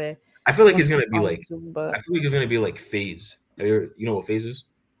collaborations together. I feel like it's going to be like. I feel like it's going to be like FaZe. You know what FaZe is?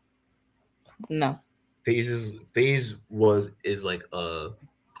 No. FaZe is like I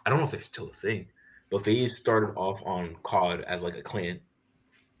don't know if it's still a thing, but FaZe started off on COD as like a clan,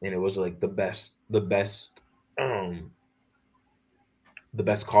 and it was like the best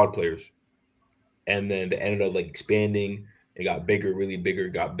COD players, and then they ended up like expanding. It got bigger, really bigger,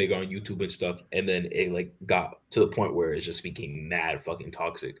 got big on YouTube and stuff, and then it like got to the point where it's just became mad fucking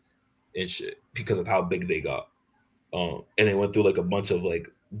toxic and shit because of how big they got. And they went through like a bunch of like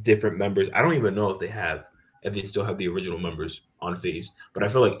different members. I don't even know if they still have the original members on FaZe, but I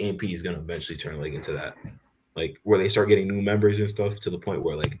feel like AMP is gonna eventually turn like into that, like where they start getting new members and stuff to the point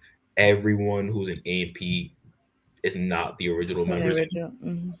where like everyone who's in AMP is not the original members.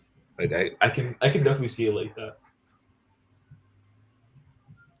 Mm-hmm. Like I can definitely see it like that.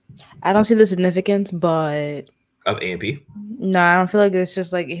 I don't see the significance, but of AMP. No, I don't feel like it's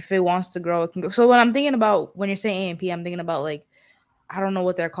just like if it wants to grow, it can go. So when I'm thinking about when you're saying AMP, I'm thinking about like I don't know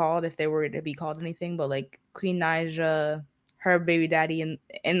what they're called if they were to be called anything, but like Queen Naija, her baby daddy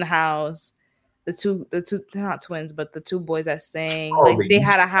in the house, the two they're not twins, but the two boys that sang, like they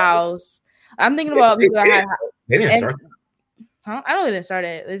had a house. I'm thinking about people that had. They didn't start. Huh? I know they didn't start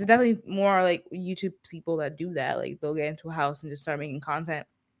it. There's definitely more like YouTube people that do that. Like they'll get into a house and just start making content.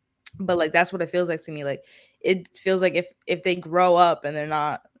 But like that's what it feels like to me. Like it feels like if they grow up and they're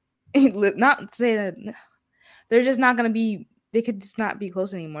not say that they're just not gonna be. They could just not be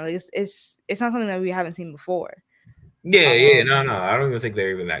close anymore. Like it's not something that we haven't seen before. Yeah, no. I don't even think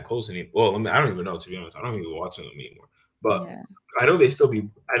they're even that close anymore. Well, I mean, I don't even know, to be honest. I don't even watch them anymore. But yeah. I know they still do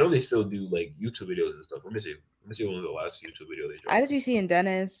like YouTube videos and stuff. Let me see when was the last YouTube video they dropped. I just be seeing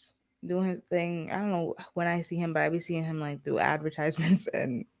Dennis doing his thing. I don't know when I see him, but I be seeing him like through advertisements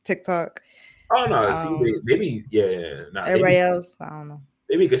and TikTok. Oh no, see, maybe yeah. Nah, everybody else, I don't know.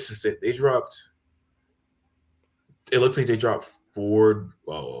 They be consistent. They dropped. It looks like they dropped 4.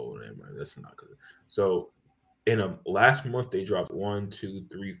 Oh, never mind. That's not good. So, in a last month they dropped 1, 2,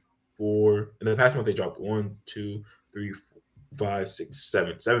 3, 4. In the past month they dropped 1, 2, 3, 4, 5, 6,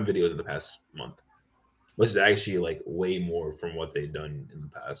 7 videos in the past month, which is actually like way more from what they've done in the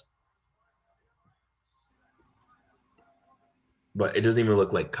past. But it doesn't even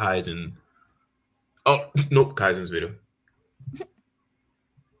look like Kaizen. Oh nope, Kaizen's video.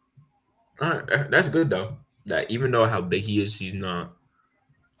 All right, that's good though. That even though how big he is, he's not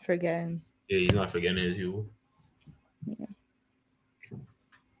forgetting. Yeah, he's not forgetting his people. Yeah.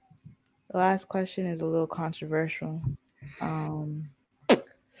 The last question is a little controversial. Do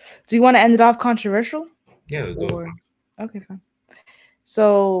you want to end it off controversial? Yeah, let's go. Okay, fine.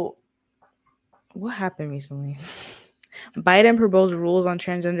 So, what happened recently? Biden proposed rules on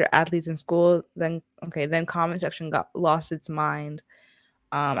transgender athletes in school. Then comment section lost its mind.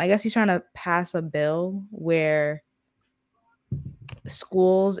 I guess he's trying to pass a bill where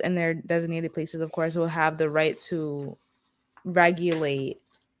schools in their designated places, of course, will have the right to regulate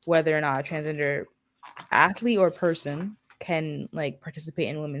whether or not a transgender athlete or person can like participate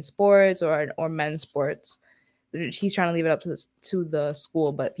in women's sports or men's sports. She's trying to leave it up to the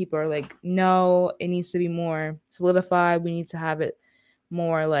school, but people are like, no, it needs to be more solidified. We need to have it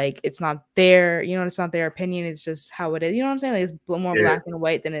more like it's not their, it's not their opinion. It's just how it is. You know what I'm saying? Like it's more black and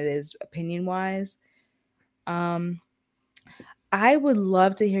white than it is opinion wise. I would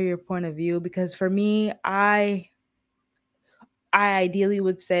love to hear your point of view, because for me, I ideally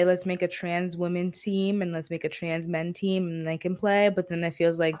would say let's make a trans women team and let's make a trans men team and they can play, but then it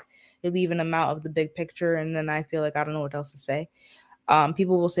feels like you're leaving them out of the big picture, and then I feel like I don't know what else to say.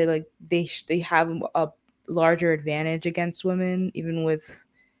 People will say like they have a larger advantage against women, even with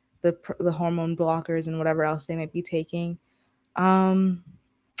the hormone blockers and whatever else they might be taking. I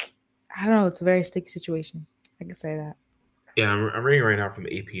don't know. It's a very sticky situation. I can say that. Yeah, I'm reading right now from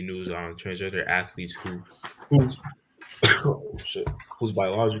AP News on transgender athletes whose oh, shit, whose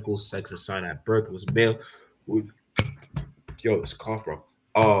biological sex assigned at birth was male. Yo, it's a cough,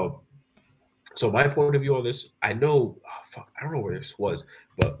 bro. So my point of view on this, I know, I don't know where this was,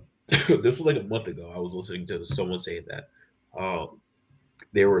 but this was like a month ago. I was listening to someone saying that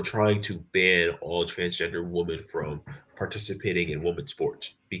they were trying to ban all transgender women from participating in women's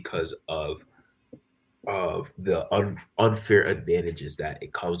sports because of the unfair advantages that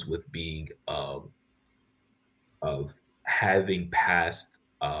it comes with being of having passed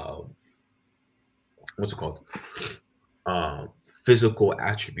what's it called physical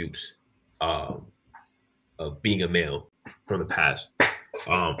attributes of being a male from the past.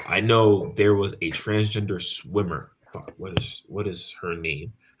 I know there was a transgender swimmer. Fuck, what is her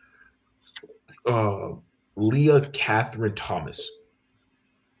name? Leah Catherine Thomas,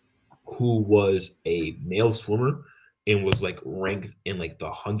 who was a male swimmer and was like ranked in like the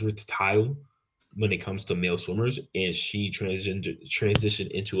 100th tile when it comes to male swimmers, and she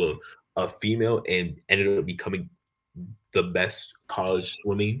transitioned into a female and ended up becoming the best college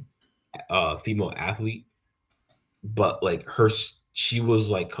swimming female athlete. But like she was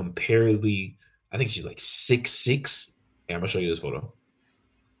like comparatively, I think she's like 6'6". Yeah, I'm gonna show you this photo.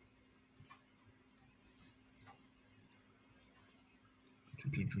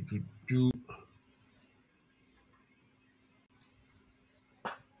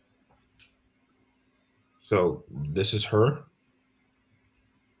 So this is her,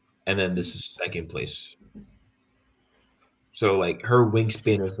 and then this is second place. So like her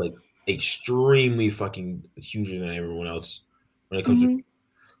wingspan is like extremely fucking huger than everyone else when it comes to.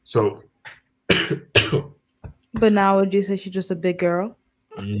 So, but now would you say she's just a big girl?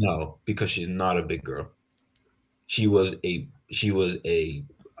 No, because she's not a big girl. She was a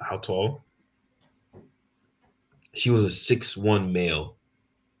how tall? She was a 6'1" male.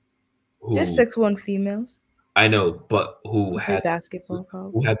 There's 6'1" females. I know, but who had basketball?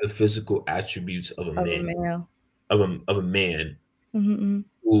 Probably. Who had the physical attributes of a man, of a man,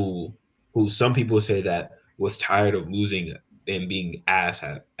 who some people say that was tired of losing and being ass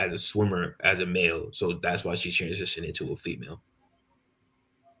as a swimmer as a male, so that's why she transitioned into a female.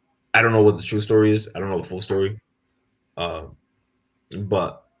 I don't know what the true story is. I don't know the full story,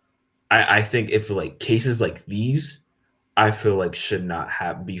 but I think if like cases like these, I feel like should not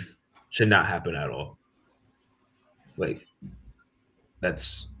happen at all. Like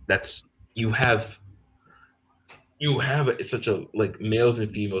that's you have such a like males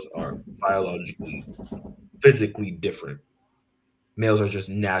and females are biologically, physically different. Males are just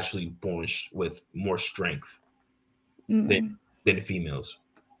naturally born with more strength than females.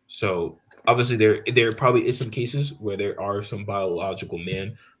 So obviously there probably is some cases where there are some biological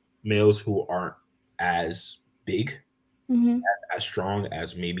males who aren't as big, as strong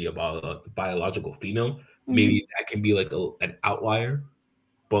as maybe a biological female. Maybe that can be like an outlier,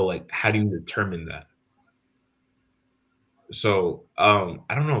 but like how do you determine that? So I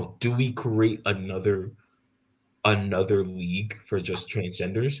don't know. Do we create another league for just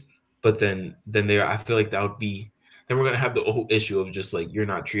transgenders? But then there, I feel like that would be, then we're gonna have the whole issue of just like you're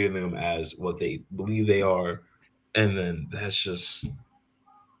not treating them as what they believe they are, and then that's just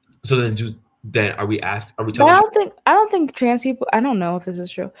so then are we telling? But I don't think trans people. I don't know if this is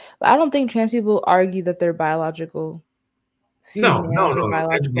true, but I don't think trans people argue that they're biological. No. They're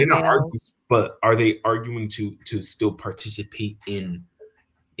not arguing, but are they arguing to still participate in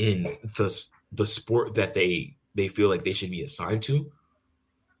the sport that they feel like they should be assigned to?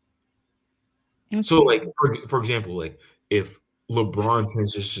 Okay. So like for example, like if LeBron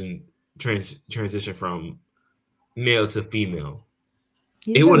transition from male to female,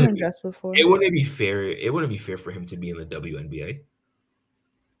 it wouldn't be fair. It wouldn't be fair for him to be in the WNBA.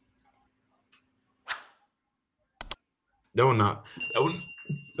 That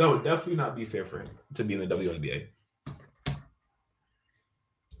would definitely not be fair for him to be in the WNBA.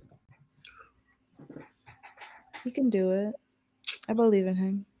 He can do it. I believe in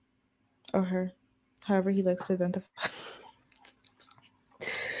him or her, however he likes to identify.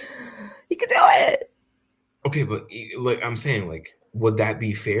 He can do it. Okay, but like I'm saying, like, would that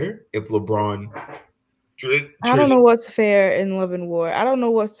be fair if LeBron? I don't know what's fair in love and war. I don't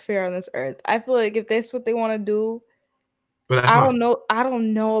know what's fair on this earth. I feel like if that's what they want to do, But I don't know. I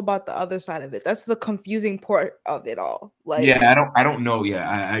don't know about the other side of it. That's the confusing part of it all. Like, yeah, I don't know. Yeah,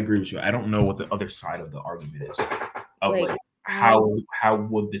 I agree with you. I don't know what the other side of the argument is. Of like how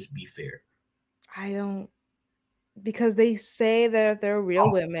would this be fair? I don't, because they say that they're real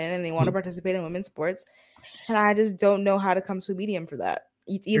women and they want to participate in women's sports, and I just don't know how to come to a medium for that.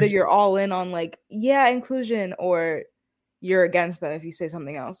 It's either you're all in on like, yeah, inclusion, or you're against them if you say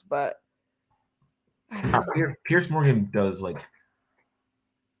something else. But I don't know. Pierce Morgan does like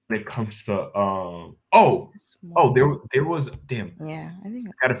when it comes to there was damn. Yeah, I think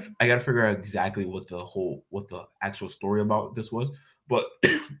I gotta figure out exactly what the actual story about this was, but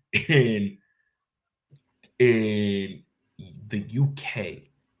in the UK,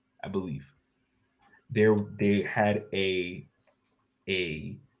 I believe they had a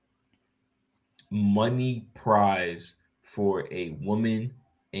money prize for a woman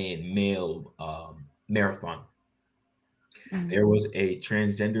and male marathon. There was a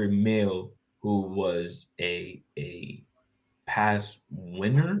transgender male who was a past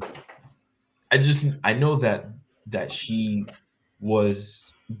winner. I know that she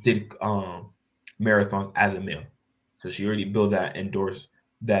did marathons as a male, so she already built that endurance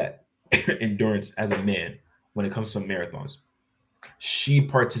as a man when it comes to marathons. She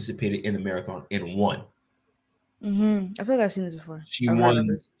participated in the marathon and won. I feel like I've seen this before. She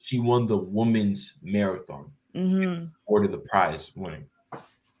won the women's marathon. Awarded the prize winning.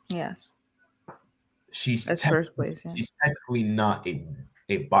 Yes. That's first place. Yeah. She's technically not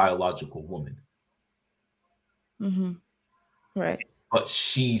a biological woman. Right. But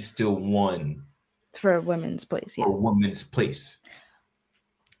she still won for a women's place. Yeah. For a women's place.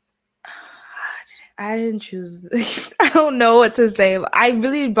 I didn't choose this. I don't know what to say. I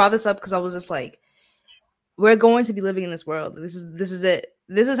really brought this up because I was just like, we're going to be living in this world. This is it.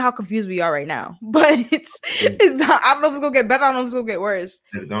 This is how confused we are right now. But it's not. I don't know if it's gonna get better. I don't know if it's gonna get worse.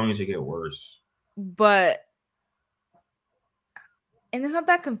 It's going to get worse. And it's not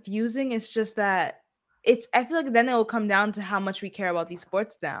that confusing. It's just that I feel like then it will come down to how much we care about these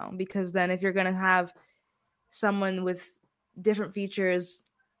sports now. Because then if you're gonna have someone with different features,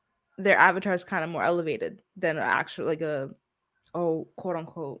 their avatar is kind of more elevated than actually like a quote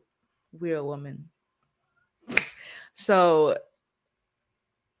unquote real woman. So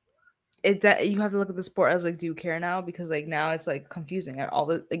you have to look at the sport as like, do you care now? Because like now it's like confusing. All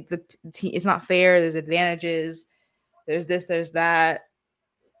the like the team, it's not fair. There's advantages. There's this. There's that.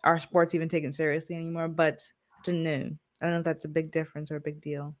 Are sports even taken seriously anymore? But I don't know if that's a big difference or a big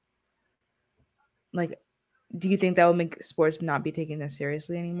deal. Like, do you think that would make sports not be taken as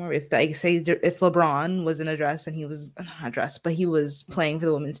seriously anymore? If if LeBron was in a dress and he was not a dress, but he was playing for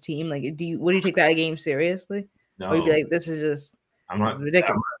the women's team, like, would you take that game seriously? No. Or you'd be like, this is just ridiculous.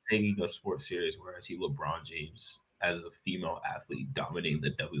 I'm not taking a sport serious where I see LeBron James as a female athlete dominating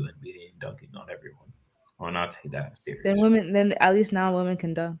the WNBA and dunking on everyone. I will not take that serious. Then at least now women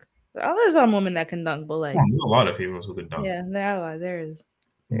can dunk. There's some women that can dunk, but like a lot of females who can dunk. Yeah, there are a lot. There is.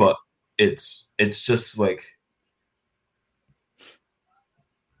 But it's just like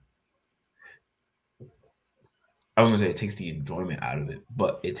I was gonna say it takes the enjoyment out of it,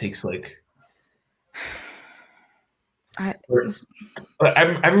 but it takes like I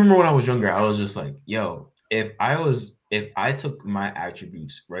remember when I was younger, I was just like, yo, if I took my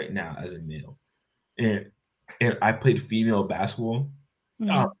attributes right now as a male and I played female basketball,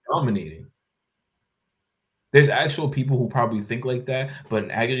 I'm dominating. There's actual people who probably think like that, but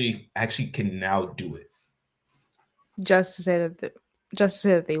actually can now do it. Just to say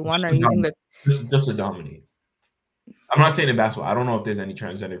that they won, or you think that just to dominate. I'm not saying in basketball. I don't know if there's any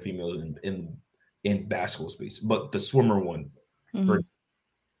transgender females in basketball space, but the swimmer one,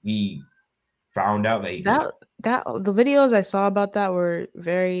 we found out that the videos I saw about that were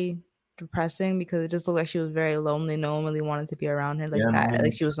very depressing because it just looked like she was very lonely. No one really wanted to be around her like that. Man.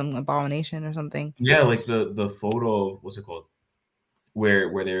 Like she was some abomination or something. Yeah, like the photo of, what's it called?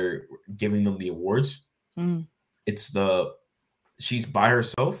 Where they're giving them the awards. It's she's by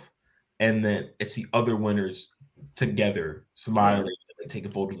herself, and then it's the other winners together smiling and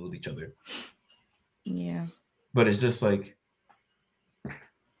taking photos with each other. Yeah. But it's just like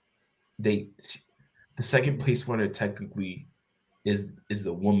the second place winner technically is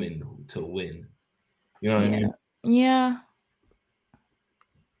the woman to win. You know what I mean? Yeah.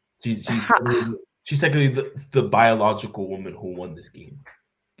 She's She's technically the biological woman who won this game.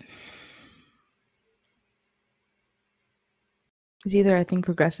 It's either I think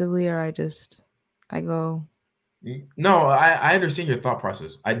progressively or I go. No, I understand your thought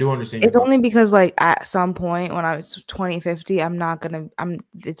process. I do understand. It's only because like at some point when I was 2050,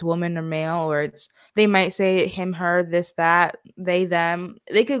 it's woman or male, or they might say him, her, this, that, they, them.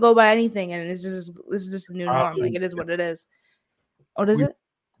 They could go by anything, and this is just a new norm. Like it is what it is. What is it?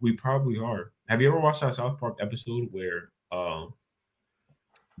 We probably are. Have you ever watched that South Park episode where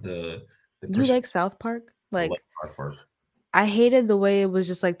the you like South Park? Like South Park. I hated the way it was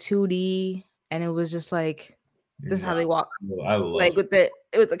just like 2D, and it was just like this is how they walk. I love like with the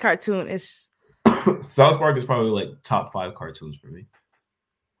cartoon. It's South Park is probably like top 5 cartoons for me.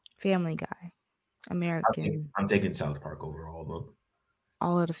 Family Guy, American. I'm taking South Park over all of them.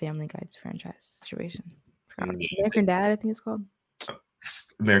 All of the Family Guys franchise situation. American Dad, I think it's called.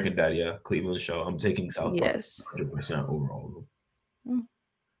 American Dad, yeah, Cleveland show. I'm taking South Park 100% over all of them.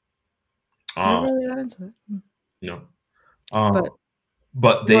 I really got into it. No,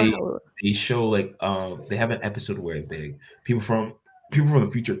 but they show like they have an episode where people from the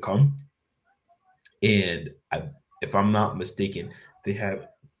future come, and if I'm not mistaken, they have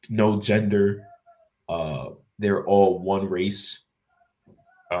no gender. They're all one race.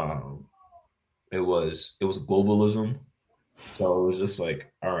 It was globalism, so it was just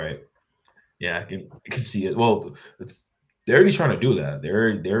like, all right, yeah, I can see it. Well, they're already trying to do that. They're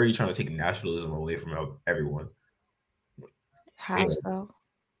already trying to take nationalism away from everyone. How so?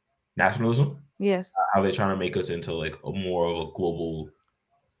 Nationalism? Yes. How they're trying to make us into like a more of a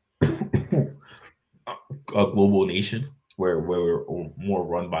global nation where we're more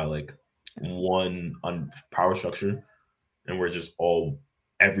run by like one power structure, and we're just all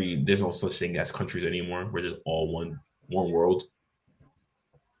there's no such thing as countries anymore. We're just all one world.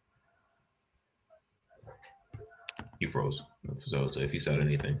 You froze. So if you said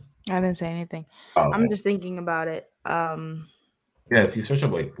anything, I didn't say anything. Oh, I'm just thinking about it. Yeah, if you search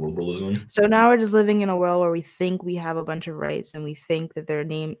up like globalism. So now we're just living in a world where we think we have a bunch of rights, and we think that they're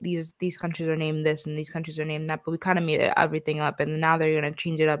named these countries are named this and these countries are named that, but we kind of made everything up, and now they're gonna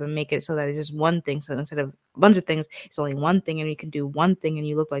change it up and make it so that it's just one thing. So instead of a bunch of things, it's only one thing, and you can do one thing, and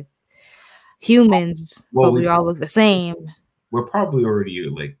you look like humans, but we all look the same. We're probably already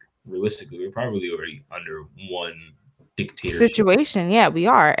realistically, we're probably already under one dictatorship situation. Yeah, we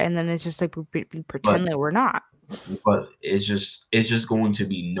are, and then it's just like we pretend that we're not. But it's just going to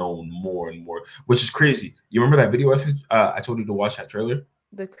be known more and more, which is crazy. You remember that video I told you to watch, that trailer?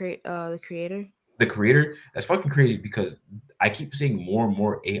 The creator. The creator. That's fucking crazy because I keep seeing more and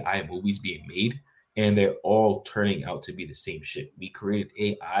more AI movies being made, and they're all turning out to be the same shit. We created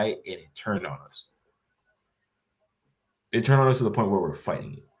AI and it turned on us. It turned on us to the point where we're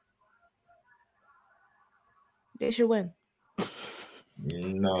fighting it. They should win.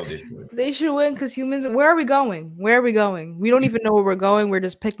 No, they should. They should win because humans. Where are we going? Where are we going? We don't even know where we're going. We're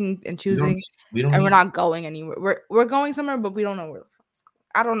just picking and choosing, and we're not going anywhere. We're going somewhere, but we don't know where the fuck's going.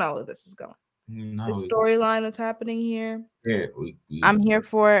 I don't know where this is going. No, the storyline that's happening here. Yeah, I'm here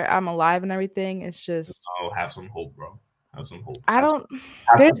for it. I'm alive and everything. It's just. Oh, have some hope, bro. Have some hope. I don't.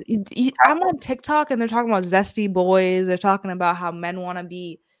 I'm on TikTok and they're talking about zesty boys. They're talking about how men want to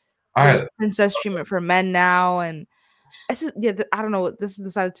be princess treatment for men now, and. I don't know. This is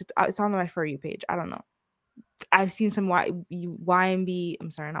the side of TikTok. It's on my For You page. I don't know. I've seen some YMB.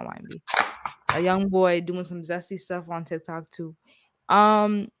 I'm sorry, not YMB. A young boy doing some zesty stuff on TikTok too.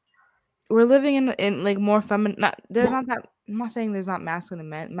 We're living in like more feminine. There's not that. I'm not saying there's not masculine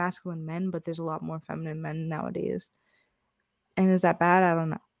men, but there's a lot more feminine men nowadays. And is that bad? I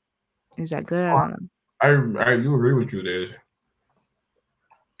don't know. Is that good? I don't know. I do agree with you.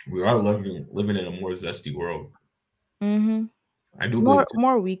 We are living in a more zesty world. Mm-hmm. I do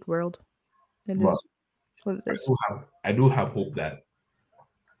more weak world. It is what it is. I do have hope that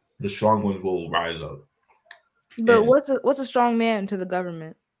the strong ones will rise up. But what's a strong man to the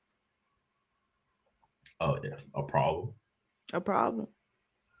government? Oh yeah, a problem. A problem.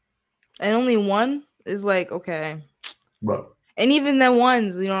 And only one is like okay. But and even the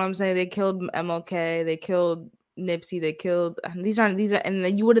ones, you know what I'm saying? They killed MLK. They killed Nipsey. They killed these are, and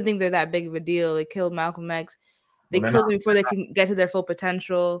then you wouldn't think they're that big of a deal. They killed Malcolm X. They kill them before they can get to their full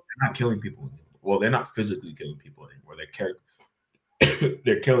potential. They're not killing people anymore. Well, they're not physically killing people anymore.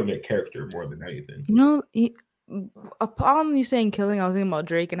 They're killing their character more than anything. You know, upon you saying killing, I was thinking about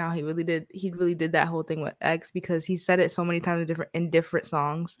Drake and how he really did that whole thing with X because he said it so many times in different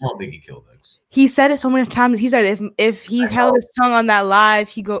songs. I don't think he killed X. He said it so many times. He said if he held his tongue on that live,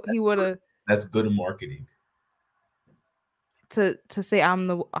 he would have. That's good marketing. To say I'm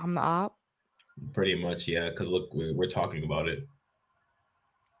the op. Pretty much, yeah. Because look, we're talking about it.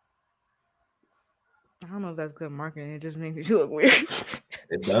 I don't know if that's good marketing. It just makes you look weird.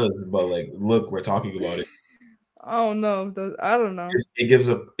 It does, but like, look, we're talking about it. I don't know. I don't know. It gives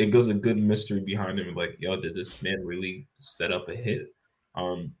a good mystery behind him. Like, yo, did this man really set up a hit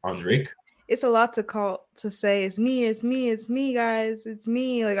on Drake? It's a lot to say. It's me, guys. It's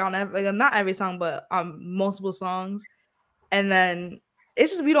me. Like on not every song, but on multiple songs. And then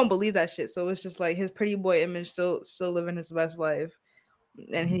it's just we don't believe that shit. So it's just like his pretty boy image still living his best life,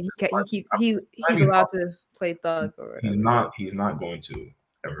 and he's allowed to play thug or whatever. He's not going to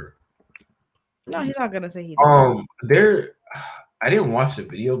ever. No, he's not gonna say he did. I didn't watch the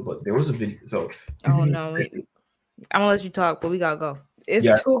video, but there was a video. So oh no, I'm gonna let you talk, but we gotta go.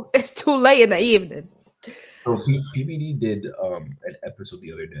 It's too late in the evening. So PPD did an episode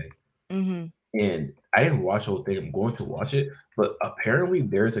the other day, and I didn't watch the whole thing. I'm going to watch it, but apparently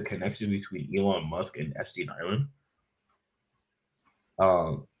there's a connection between Elon Musk and Epstein Island.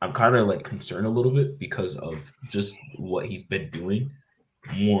 I'm kind of like concerned a little bit because of just what he's been doing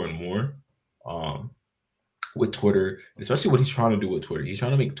more and more with Twitter, especially what he's trying to do with Twitter. He's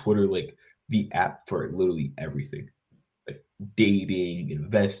trying to make Twitter like the app for literally everything, like dating,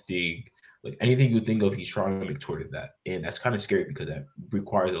 investing, like anything you think of. He's trying to make Twitter that, and that's kind of scary because that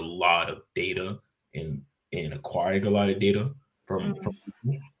requires a lot of data and acquiring a lot of data from people.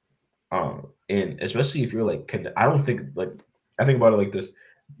 And especially if you're like, I don't think like. I think about it like this.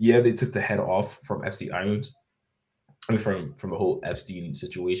 Yeah, they took the head off from Epstein Island. I mean, from the whole Epstein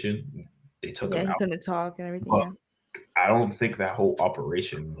situation. They took him out. He couldn't talk and everything. Yeah. I don't think that whole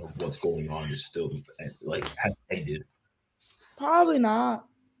operation of what's going on is still like has ended. Probably not.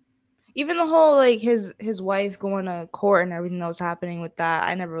 Even the whole like his wife going to court and everything that was happening with that.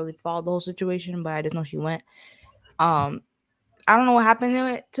 I never really followed the whole situation, but I just know she went. I don't know what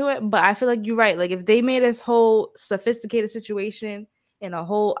happened to it, but I feel like you're right. Like if they made this whole sophisticated situation in a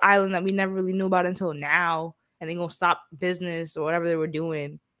whole island that we never really knew about until now, and they gonna stop business or whatever they were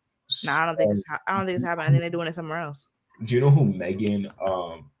doing. No, I don't think it's happening. I think they're doing it somewhere else. Do you know who Megan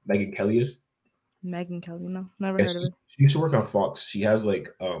Kelly is? Megan Kelly, no, never heard of it. She used to work on Fox. She has like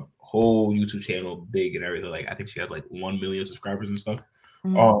a whole YouTube channel, big and everything. Like I think she has like 1 million subscribers and stuff.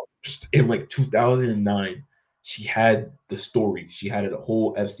 In like 2009. She had the story. She had a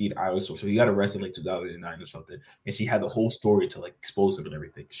whole Epstein Island story. So he got arrested in like 2009 or something. And she had the whole story to like expose him and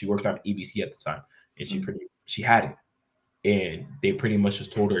everything. She worked on ABC at the time. And she had it. And they pretty much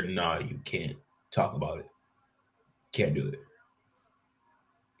just told her, nah, you can't talk about it. Can't do it.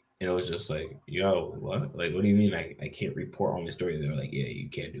 And it was just like, yo, what? Like, what do you mean I can't report on the story? They're like, yeah, you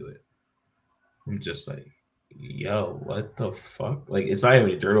can't do it. I'm just like, yo, what the fuck? Like, it's not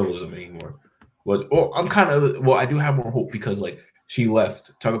even journalism anymore. I do have more hope because like she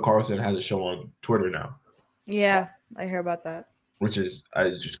left. Tucker Carlson has a show on Twitter now. Yeah, I hear about that. Which is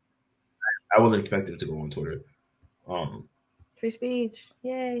I wasn't expecting to go on Twitter. Free speech,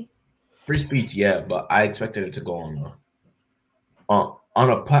 yay! Free speech, yeah, but I expected it to go on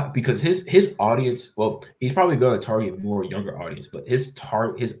a because his audience. Well, he's probably going to target more younger audience, but his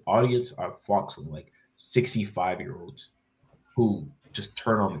audience are Fox with like 65-year-olds who just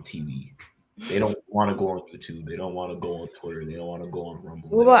turn on the TV. They don't want to go on YouTube. They don't want to go on Twitter. They don't want to go on Rumble.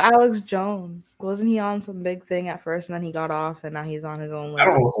 What about Alex Jones? Wasn't he on some big thing at first, and then he got off, and now he's on his own? I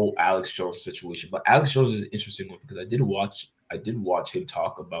don't know the whole Alex Jones situation, but Alex Jones is an interesting one because I did watch him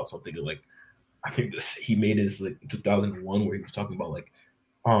talk about something like I think he made his like 2001 where he was talking about like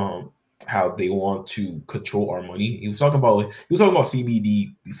how they want to control our money. He was talking about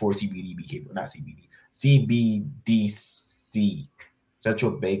CBD before CBD became not CBD CBDC.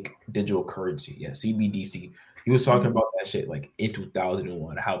 Central Bank Digital Currency, yeah, CBDC. He was talking about that shit like in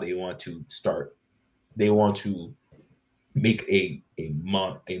 2001, how they want to make a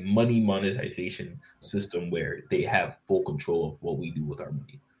money monetization system where they have full control of what we do with our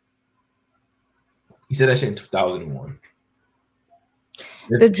money. He said that shit in 2001.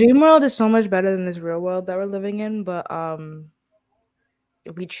 The dream world is so much better than this real world that we're living in, but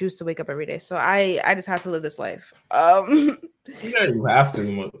we choose to wake up every day. So I just have to live this life. Yeah, you have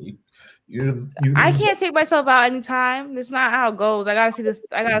to. I can't take myself out anytime. That's not how it goes. I gotta see this.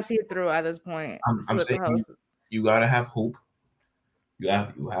 I gotta see it through at this point. I'm saying you gotta have hope. You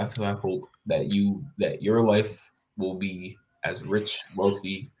have to have hope that your life will be as rich,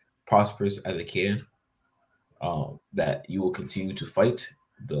 wealthy, prosperous as it can. That you will continue to fight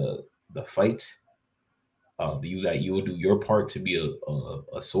the fight. That you will do your part to be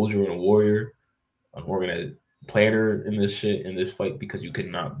a soldier and a warrior, an organized planner in this fight, because you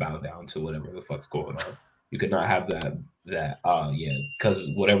cannot bow down to whatever the fuck's going on. You cannot have that because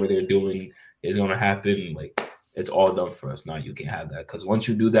whatever they're doing is gonna happen. Like it's all done for us. Now you can't have that because once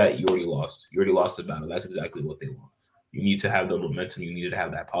you do that, you already lost. You already lost the battle. That's exactly what they want. You need to have the momentum. You need to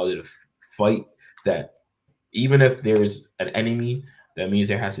have that positive fight. That even if there's an enemy, that means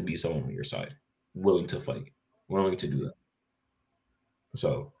there has to be someone on your side willing to fight, willing to do that.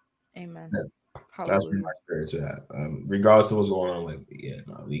 So, Amen. that's where my spirits are at. Regardless of what's going on, like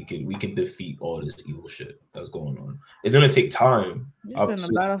we can defeat all this evil shit that's going on. It's gonna take time. It's been a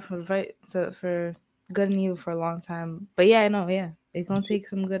battle for good and evil for a long time. But yeah, I know. Yeah, it's gonna take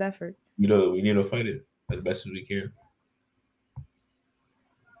some good effort. We need to fight it as best as we can.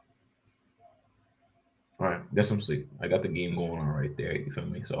 All right, get some sleep. I got the game going on right there. You feel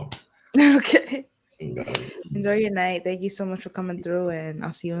me? So okay. Enjoy your night. Thank you so much for coming through, and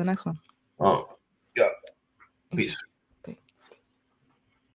I'll see you in the next one. Yeah. Peace.